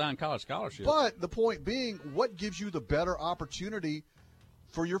enough to sign college scholarships. But the point being, what gives you the better opportunity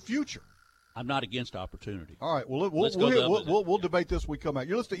for your future? I'm not against opportunity. All right. Well, we'll debate this when we come back.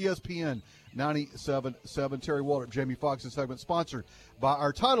 You're listening to ESPN 97.7. Terry Waldrop, Jamie Foxx. This segment sponsored by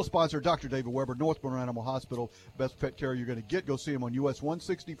our title sponsor, Dr. David Weber, North Monroe Animal Hospital. Best pet care you're going to get. Go see him on US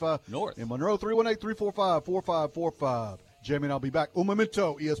 165 North in Monroe. 318-345-4545. Jamie and I'll be back. Un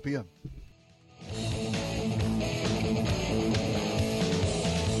momento, ESPN.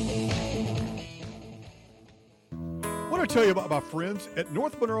 I want to tell you about my friends at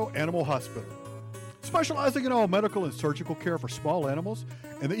North Monroe Animal Hospital. Specializing in all medical and surgical care for small animals,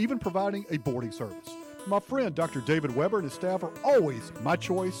 and even providing a boarding service. My friend Dr. David Weber and his staff are always my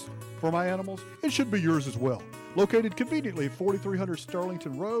choice for my animals. It should be yours as well. Located conveniently at 4300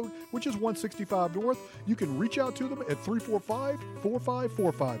 Sterlington Road, which is 165 North. You can reach out to them at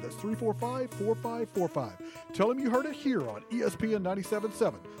 345-4545. That's 345-4545. Tell them you heard it here on ESPN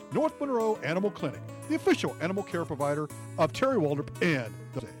 97.7, North Monroe Animal Clinic, the official animal care provider of Terry Waldrop and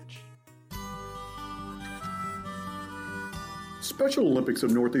The Edge. Special Olympics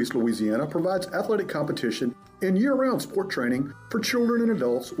of Northeast Louisiana provides athletic competition and year-round sport training for children and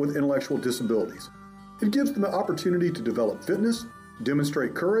adults with intellectual disabilities. It gives them the opportunity to develop fitness,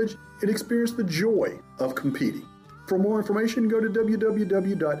 demonstrate courage, and experience the joy of competing. For more information, go to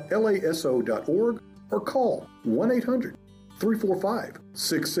www.laso.org or call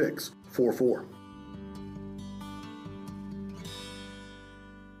 1-800-345-6644.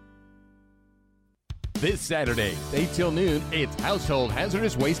 This Saturday, 8 till noon, it's Household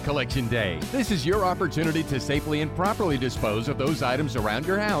Hazardous Waste Collection Day. This is your opportunity to safely and properly dispose of those items around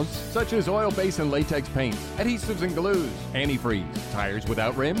your house, such as oil-based and latex paints, adhesives and glues, antifreeze, tires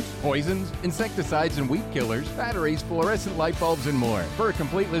without rims, poisons, insecticides and weed killers, batteries, fluorescent light bulbs, and more. For a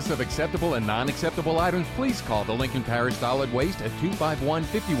complete list of acceptable and non-acceptable items, please call the Lincoln Parish Solid Waste at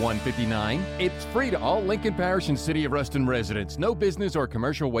 251-5159. It's free to all Lincoln Parish and City of Ruston residents. No business or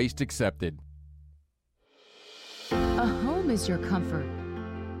commercial waste accepted. A home is your comfort,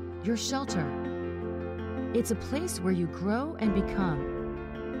 your shelter. It's a place where you grow and become.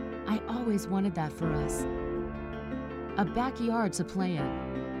 I always wanted that for us. A backyard to play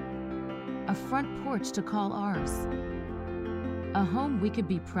in. A front porch to call ours. A home we could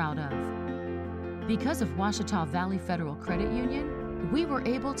be proud of. Because of Ouachita Valley Federal Credit Union, we were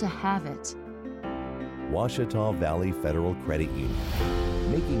able to have it. Ouachita Valley Federal Credit Union,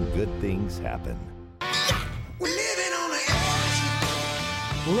 making good things happen.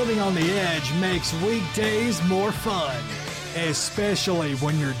 Living on the edge makes weekdays more fun, especially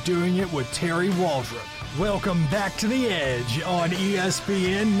when you're doing it with Terry Waldrop. Welcome back to the Edge on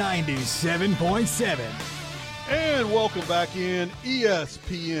ESPN 97.7. And welcome back in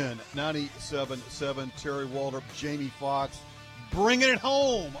ESPN 97.7. Terry Waldrop, Jamie Foxx, bringing it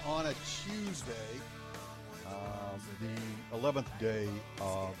home on a Tuesday, the 11th day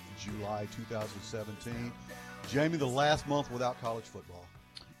of July 2017. Jamie, the last month without college football.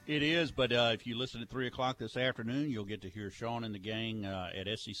 It is, but if you listen at 3 o'clock this afternoon, you'll get to hear Sean and the gang at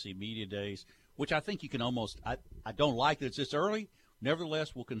SEC Media Days, which I think you can almost – I don't like that it's this early.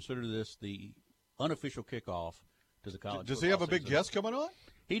 Nevertheless, we'll consider this the unofficial kickoff to the college Does he have a big guest coming on?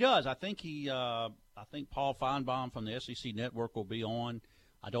 He does. I think Paul Feinbaum from the SEC Network will be on.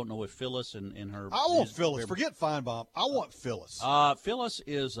 I don't know if Phyllis and her – I want Phyllis. Forget Feinbaum. I want Phyllis. Phyllis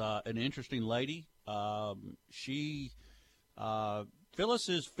is an interesting lady. Phyllis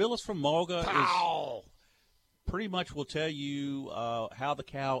from Mulga is pretty much will tell you how the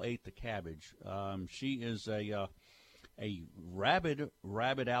cow ate the cabbage. She is a rabid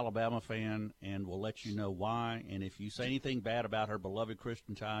Alabama fan and will let you know why. And if you say anything bad about her beloved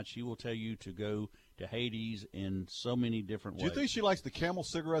Christian Tide, she will tell you to go to Hades in so many different ways. Do you think she likes the Camel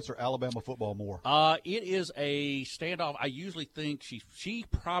cigarettes or Alabama football more? It is a standoff. I usually think she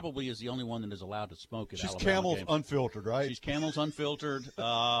probably is the only one that is allowed to smoke at She's Alabama Camel's games. Unfiltered, right? She's Camel's Unfiltered.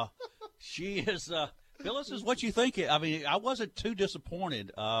 She is Phyllis is what you think. I mean, I wasn't too disappointed.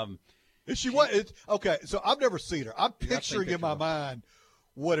 Is she what? Okay, so I've never seen her. I'm picturing in my mind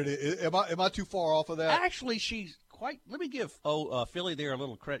what it is. Am I too far off of that? Actually, she's quite. Let me give Philly there a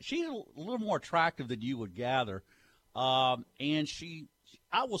little credit. She's a little more attractive than you would gather, and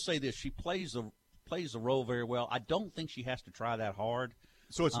I will say this: she plays the role very well. I don't think she has to try that hard.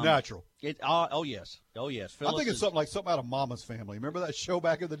 So it's natural. Oh yes. Phyllis I think it's something out of Mama's Family. Remember that show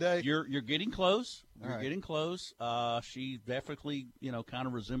back in the day? You're getting close. Getting close. She definitely kind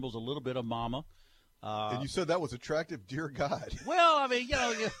of resembles a little bit of Mama. And you said that was attractive, dear God. Well, I mean,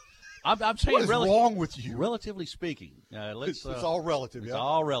 I'm saying what is wrong with you? Relatively speaking, it's all relative. It's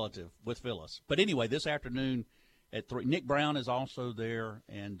all relative with Phyllis. But anyway, this afternoon at 3, Nick Brown is also there,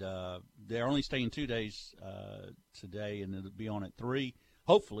 and they're only staying 2 days today, and it'll be on at 3.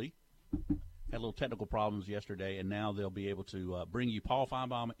 Hopefully, had little technical problems yesterday, and now they'll be able to bring you Paul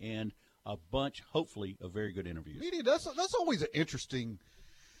Feinbaum and a bunch, hopefully, of very good interviews. Media, that's always an interesting.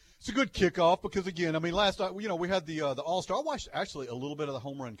 It's a good kickoff because, again, I mean, last night, we had the All-Star. I watched actually a little bit of the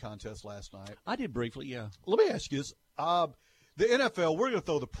home run contest last night. I did briefly, yeah. Let me ask you this. The NFL, we're going to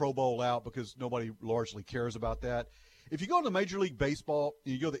throw the Pro Bowl out because nobody largely cares about that. If you go to Major League Baseball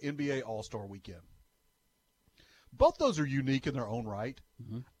and you go to the NBA All-Star Weekend, both those are unique in their own right.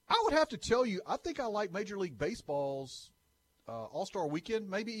 Mm-hmm. I would have to tell you, I think I like Major League Baseball's All-Star Weekend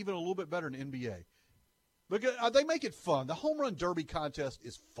maybe even a little bit better than NBA. Because they make it fun. The Home Run Derby contest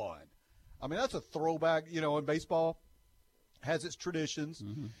is fun. I mean, that's a throwback, in baseball. Has its traditions.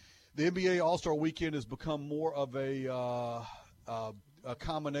 Mm-hmm. The NBA All-Star Weekend has become more of a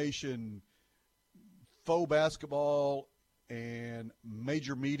combination faux basketball and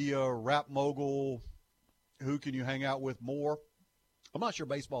major media, rap mogul, who can you hang out with more. I'm not sure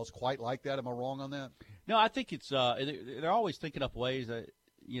baseball is quite like that. Am I wrong on that? No, I think it's they're always thinking up ways that,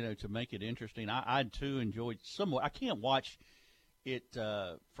 to make it interesting. I too enjoyed somewhat. I can't watch it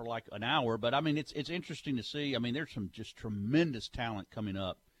for like an hour, but I mean it's interesting to see. I mean there's some just tremendous talent coming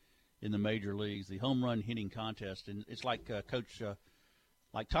up in the major leagues. The home run hitting contest, and it's like Coach,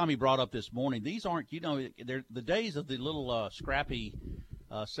 like Tommy brought up this morning. These aren't they're the days of the little scrappy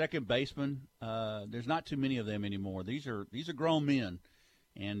second baseman. There's not too many of them anymore. These are grown men,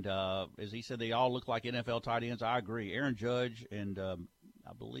 and as he said, they all look like NFL tight ends. I agree. Aaron Judge and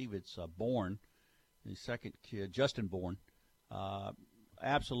I believe it's Bourne, the second kid, Justin Bourne,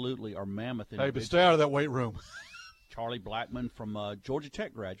 absolutely are mammoth. Hey, but stay out of that weight room. Charlie Blackmon from Georgia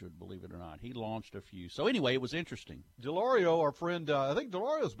Tech graduate, believe it or not. He launched a few. So, anyway, it was interesting. Delario, our friend, I think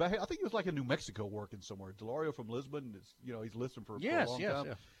Delario's back. I think he was like in New Mexico working somewhere. Delario from Lisbon, he's listening for a long time.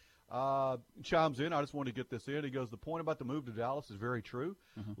 Yes. Chimes in. I just wanted to get this in. He goes, the point about the move to Dallas is very true.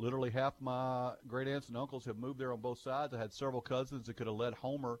 Mm-hmm. Literally half my great aunts and uncles have moved there on both sides. I had several cousins that could have led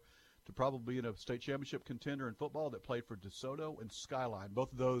Homer to probably in a state championship contender in football that played for DeSoto and Skyline.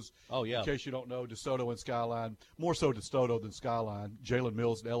 Both of those, in case you don't know, DeSoto and Skyline, more so DeSoto than Skyline. Jalen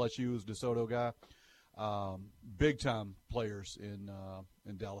Mills at LSU is a DeSoto guy. Big-time players in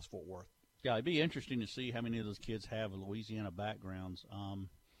Dallas-Fort Worth. Yeah, it'd be interesting to see how many of those kids have Louisiana backgrounds.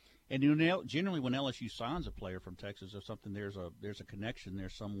 And generally when LSU signs a player from Texas or something, there's a connection there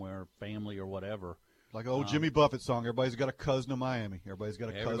somewhere, family or whatever. Like an old Jimmy Buffett song, everybody's got a cousin in Miami. Everybody's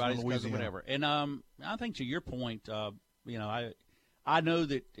got a cousin in Louisiana. Whatever. And I think to your point, I know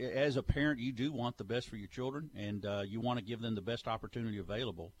that as a parent you do want the best for your children, and you want to give them the best opportunity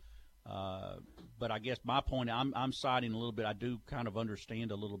available. But I guess my point, I'm siding a little bit. I do kind of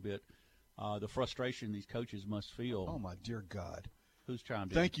understand a little bit the frustration these coaches must feel. Oh, my dear God. Who's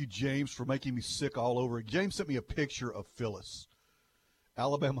chimed in? Thank you, James, for making me sick all over. James sent me a picture of Phyllis.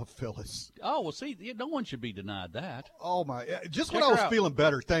 Alabama Phyllis. Oh, well, see, no one should be denied that. Oh, my. Just when I was feeling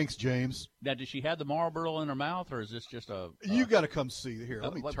better. Thanks, James. Now, does she have the Marlboro in her mouth, or is this just a you got to come see. Here,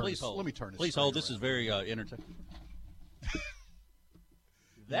 let me turn please this. Hold. Let me turn this. Please hold. This is very entertaining.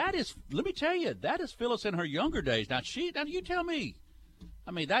 That is, let me tell you, that is Phyllis in her younger days. Now, you tell me.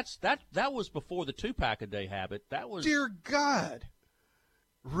 I mean, that was before the 2-pack-a-day habit. That was. Dear God.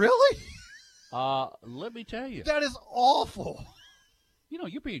 Really? Let me tell you. That is awful.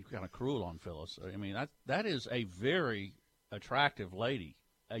 You're being kind of cruel on Phyllis. I mean, that is a very attractive lady.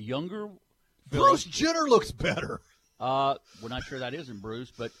 A younger Phyllis. Bruce Jenner looks better. We're not sure that isn't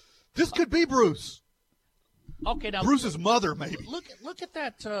Bruce, but this could be Bruce. Okay, now Bruce's mother, maybe. Look at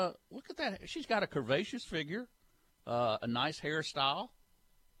that. Look at that. She's got a curvaceous figure, a nice hairstyle.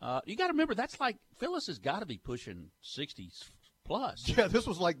 You got to remember that's like Phyllis has got to be pushing 60s plus. Yeah, this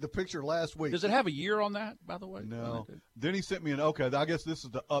was like the picture last week. Does it have a year on that, by the way? No. Then he sent me I guess this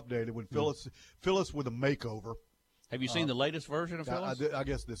is the updated when Phyllis with a makeover. Have you seen the latest version of Phyllis? I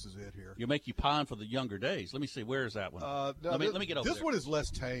guess this is it here. You'll make you pine for the younger days. Let me see. Where is that one? Let me get over this there. One is less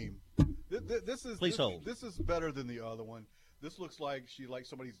tame. Please hold. This is better than the other one. This looks like she's like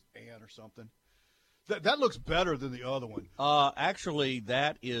somebody's aunt or something. That looks better than the other one. Actually,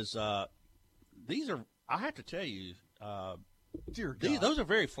 that is these are, I have to tell you, dear God. Those are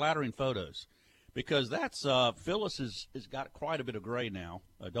very flattering photos because that's Phyllis has got quite a bit of gray now,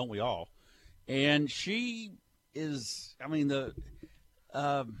 don't we all? And she is, I mean, it's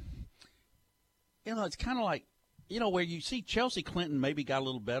kind of like, where you see Chelsea Clinton maybe got a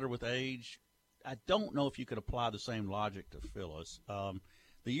little better with age. I don't know if you could apply the same logic to Phyllis.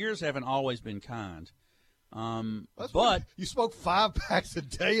 The years haven't always been kind. But you smoke 5 packs a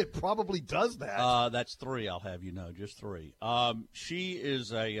day, it probably does that. That's 3, I'll have you know, just 3. She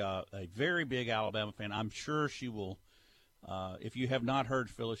is a very big Alabama fan. I'm sure she will If you have not heard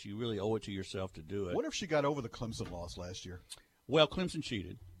Phyllis, you really owe it to yourself to do it. What if she got over the Clemson loss last year? Well, Clemson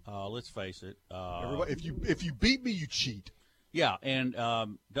cheated. Let's face it. Everybody, if you beat me, you cheat. Yeah, and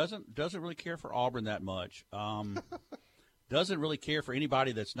doesn't really care for Auburn that much. Doesn't really care for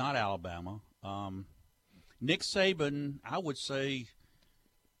anybody that's not Alabama. Nick Saban, I would say,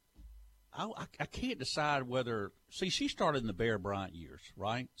 I can't decide whether – see, she started in the Bear Bryant years,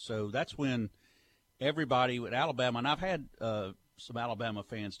 right? So that's when everybody with Alabama – and I've had some Alabama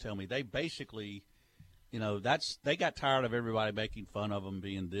fans tell me they basically – they got tired of everybody making fun of them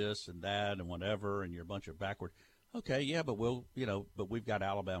being this and that and whatever, and you're a bunch of backward. Okay, yeah, but but we've got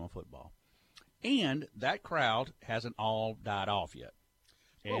Alabama football, and that crowd hasn't all died off yet.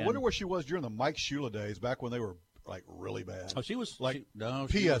 Well, I wonder where she was during the Mike Shula days, back when they were like really bad. Oh, she was like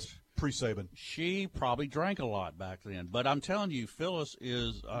P.S. pre-Saban. She probably drank a lot back then, but I'm telling you, Phyllis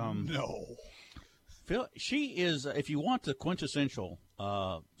is she is. If you want the quintessential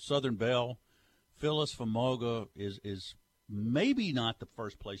Southern Belle. Phyllis Famoga is maybe not the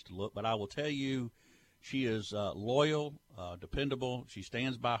first place to look, but I will tell you she is loyal, dependable. She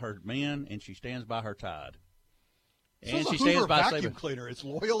stands by her men, and she stands by her Tide. And she stands by vacuum cleaner. It's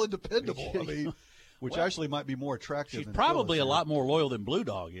loyal and dependable. I mean, which actually might be more attractive. She's than probably Phyllis a lot more loyal than Blue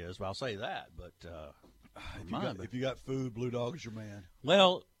Dog is. I'll say that. But if you got food, Blue Dog is your man.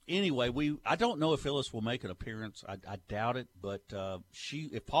 Well, anyway, I don't know if Phyllis will make an appearance. I doubt it. But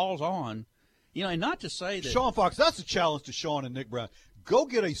if Paul's on. And not to say that – Sean Fox, that's a challenge to Sean and Nick Brown. Go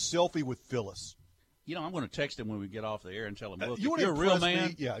get a selfie with Phyllis. I'm going to text him when we get off the air and tell him, look, if you're a real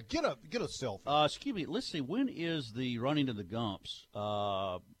man – yeah, get a selfie. Excuse me. Let's see. When is the Running to the Gumps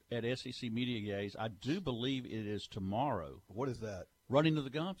at SEC Media Days? I do believe it is tomorrow. What is that? Running to the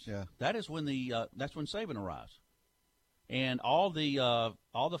Gumps? Yeah. That is when that's when Saban arrives. And all the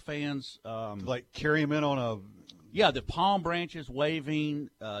fans like carry him in on a – yeah, the palm branches waving,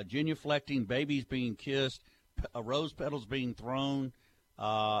 genuflecting, babies being kissed, rose petals being thrown,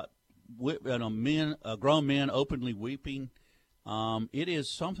 grown men openly weeping. It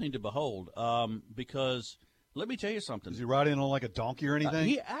is something to behold because let me tell you something. Is he riding on like a donkey or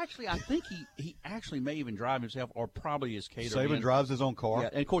anything? I think he actually may even drive himself or probably is catered. Saban drives his own car? Yeah,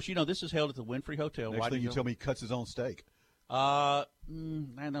 and of course, this is held at the Winfrey Hotel. Next thing you tell me he cuts his own steak. No,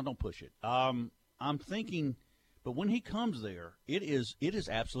 don't push it. I'm thinking – but when he comes there, it is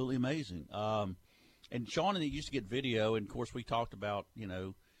absolutely amazing. And Sean and he used to get video, and of course we talked about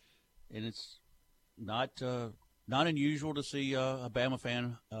and it's not unusual to see a Bama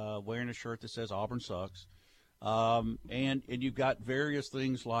fan wearing a shirt that says Auburn sucks, and you've got various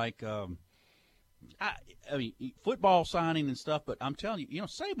things like I mean football signing and stuff. But I'm telling you,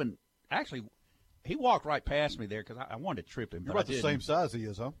 Saban actually. He walked right past me there because I wanted to trip him. You're about the same size he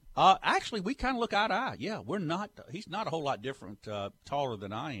is, huh? Actually, we kind of look eye to eye. Yeah, we're not. He's not a whole lot different, taller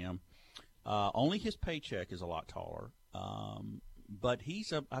than I am. Only his paycheck is a lot taller. But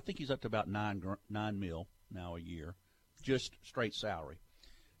I think he's up to about $9 million now a year, just straight salary.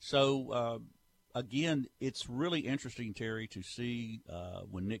 So again, it's really interesting, Terry, to see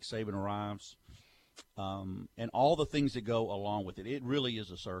when Nick Saban arrives. And all the things that go along with it. It really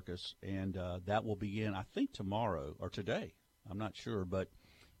is a circus, and that will begin, I think, tomorrow or today. I'm not sure, but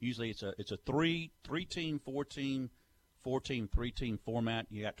usually it's a three-team, four-team, 3-team format.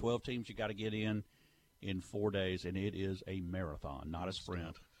 You got 12 teams you got to get in 4 days, and it is a marathon, not a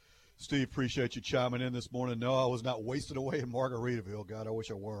sprint. Steve, appreciate you chiming in this morning. No, I was not wasted away in Margaritaville. God, I wish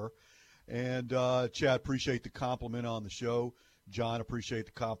I were. And Chad, appreciate the compliment on the show. John, appreciate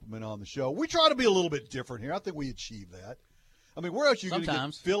the compliment on the show. We try to be a little bit different here. I think we achieve that. I mean, where else are you going to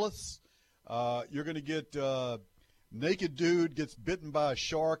get Phyllis? You're going to get naked dude gets bitten by a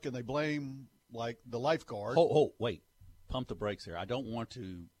shark and they blame, like, the lifeguard. Oh, wait. Pump the brakes there. I don't want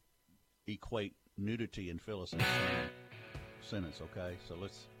to equate nudity and Phyllis in the same sentence, okay? So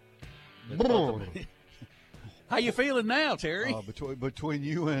let's How you feeling now, Terry? Between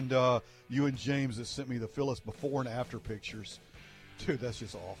you and James that sent me the Phyllis before and after pictures. Dude, that's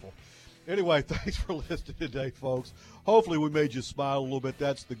just awful. Anyway, thanks for listening today, folks. Hopefully we made you smile a little bit.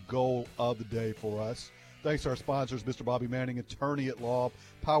 That's the goal of the day for us. Thanks to our sponsors, Mr. Bobby Manning, attorney at law,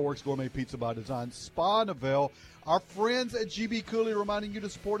 Powerworks Gourmet Pizza by Design, Spa Novell, our friends at GB Cooley reminding you to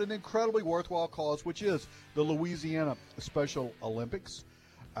support an incredibly worthwhile cause, which is the Louisiana Special Olympics.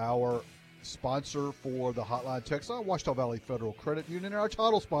 Our sponsor for the Hotline text line, Ouachita Valley Federal Credit Union, and our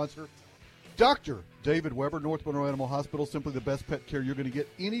title sponsor, Dr. David Weber, North Monroe Animal Hospital, simply the best pet care you're going to get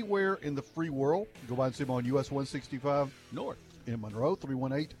anywhere in the free world. Go by and see him on US 165 North in Monroe,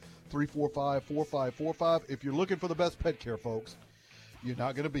 318-345-4545. If you're looking for the best pet care, folks, you're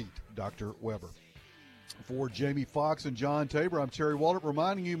not going to beat Dr. Weber. For Jamie Foxx and John Tabor, I'm Terry Waldrop,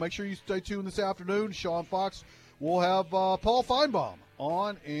 reminding you, make sure you stay tuned this afternoon. Sean Fox will have Paul Feinbaum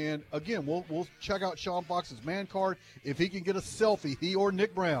on, and again, we'll check out Sean Fox's man card. If he can get a selfie, he or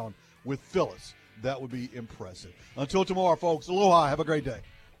Nick Brown, with Phyllis, that would be impressive. Until tomorrow, folks, aloha. Have a great day.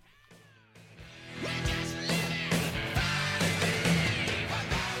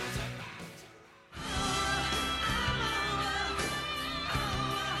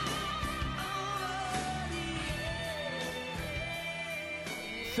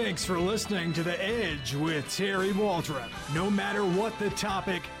 Thanks for listening to The Edge with Terry Waldrop. No matter what the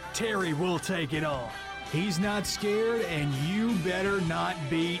topic, Terry will take it on. He's not scared, and you better not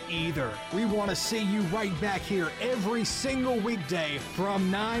be either. We want to see you right back here every single weekday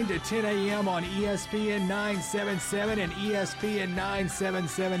from 9 to 10 a.m. on ESPN 977 and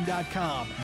ESPN977.com.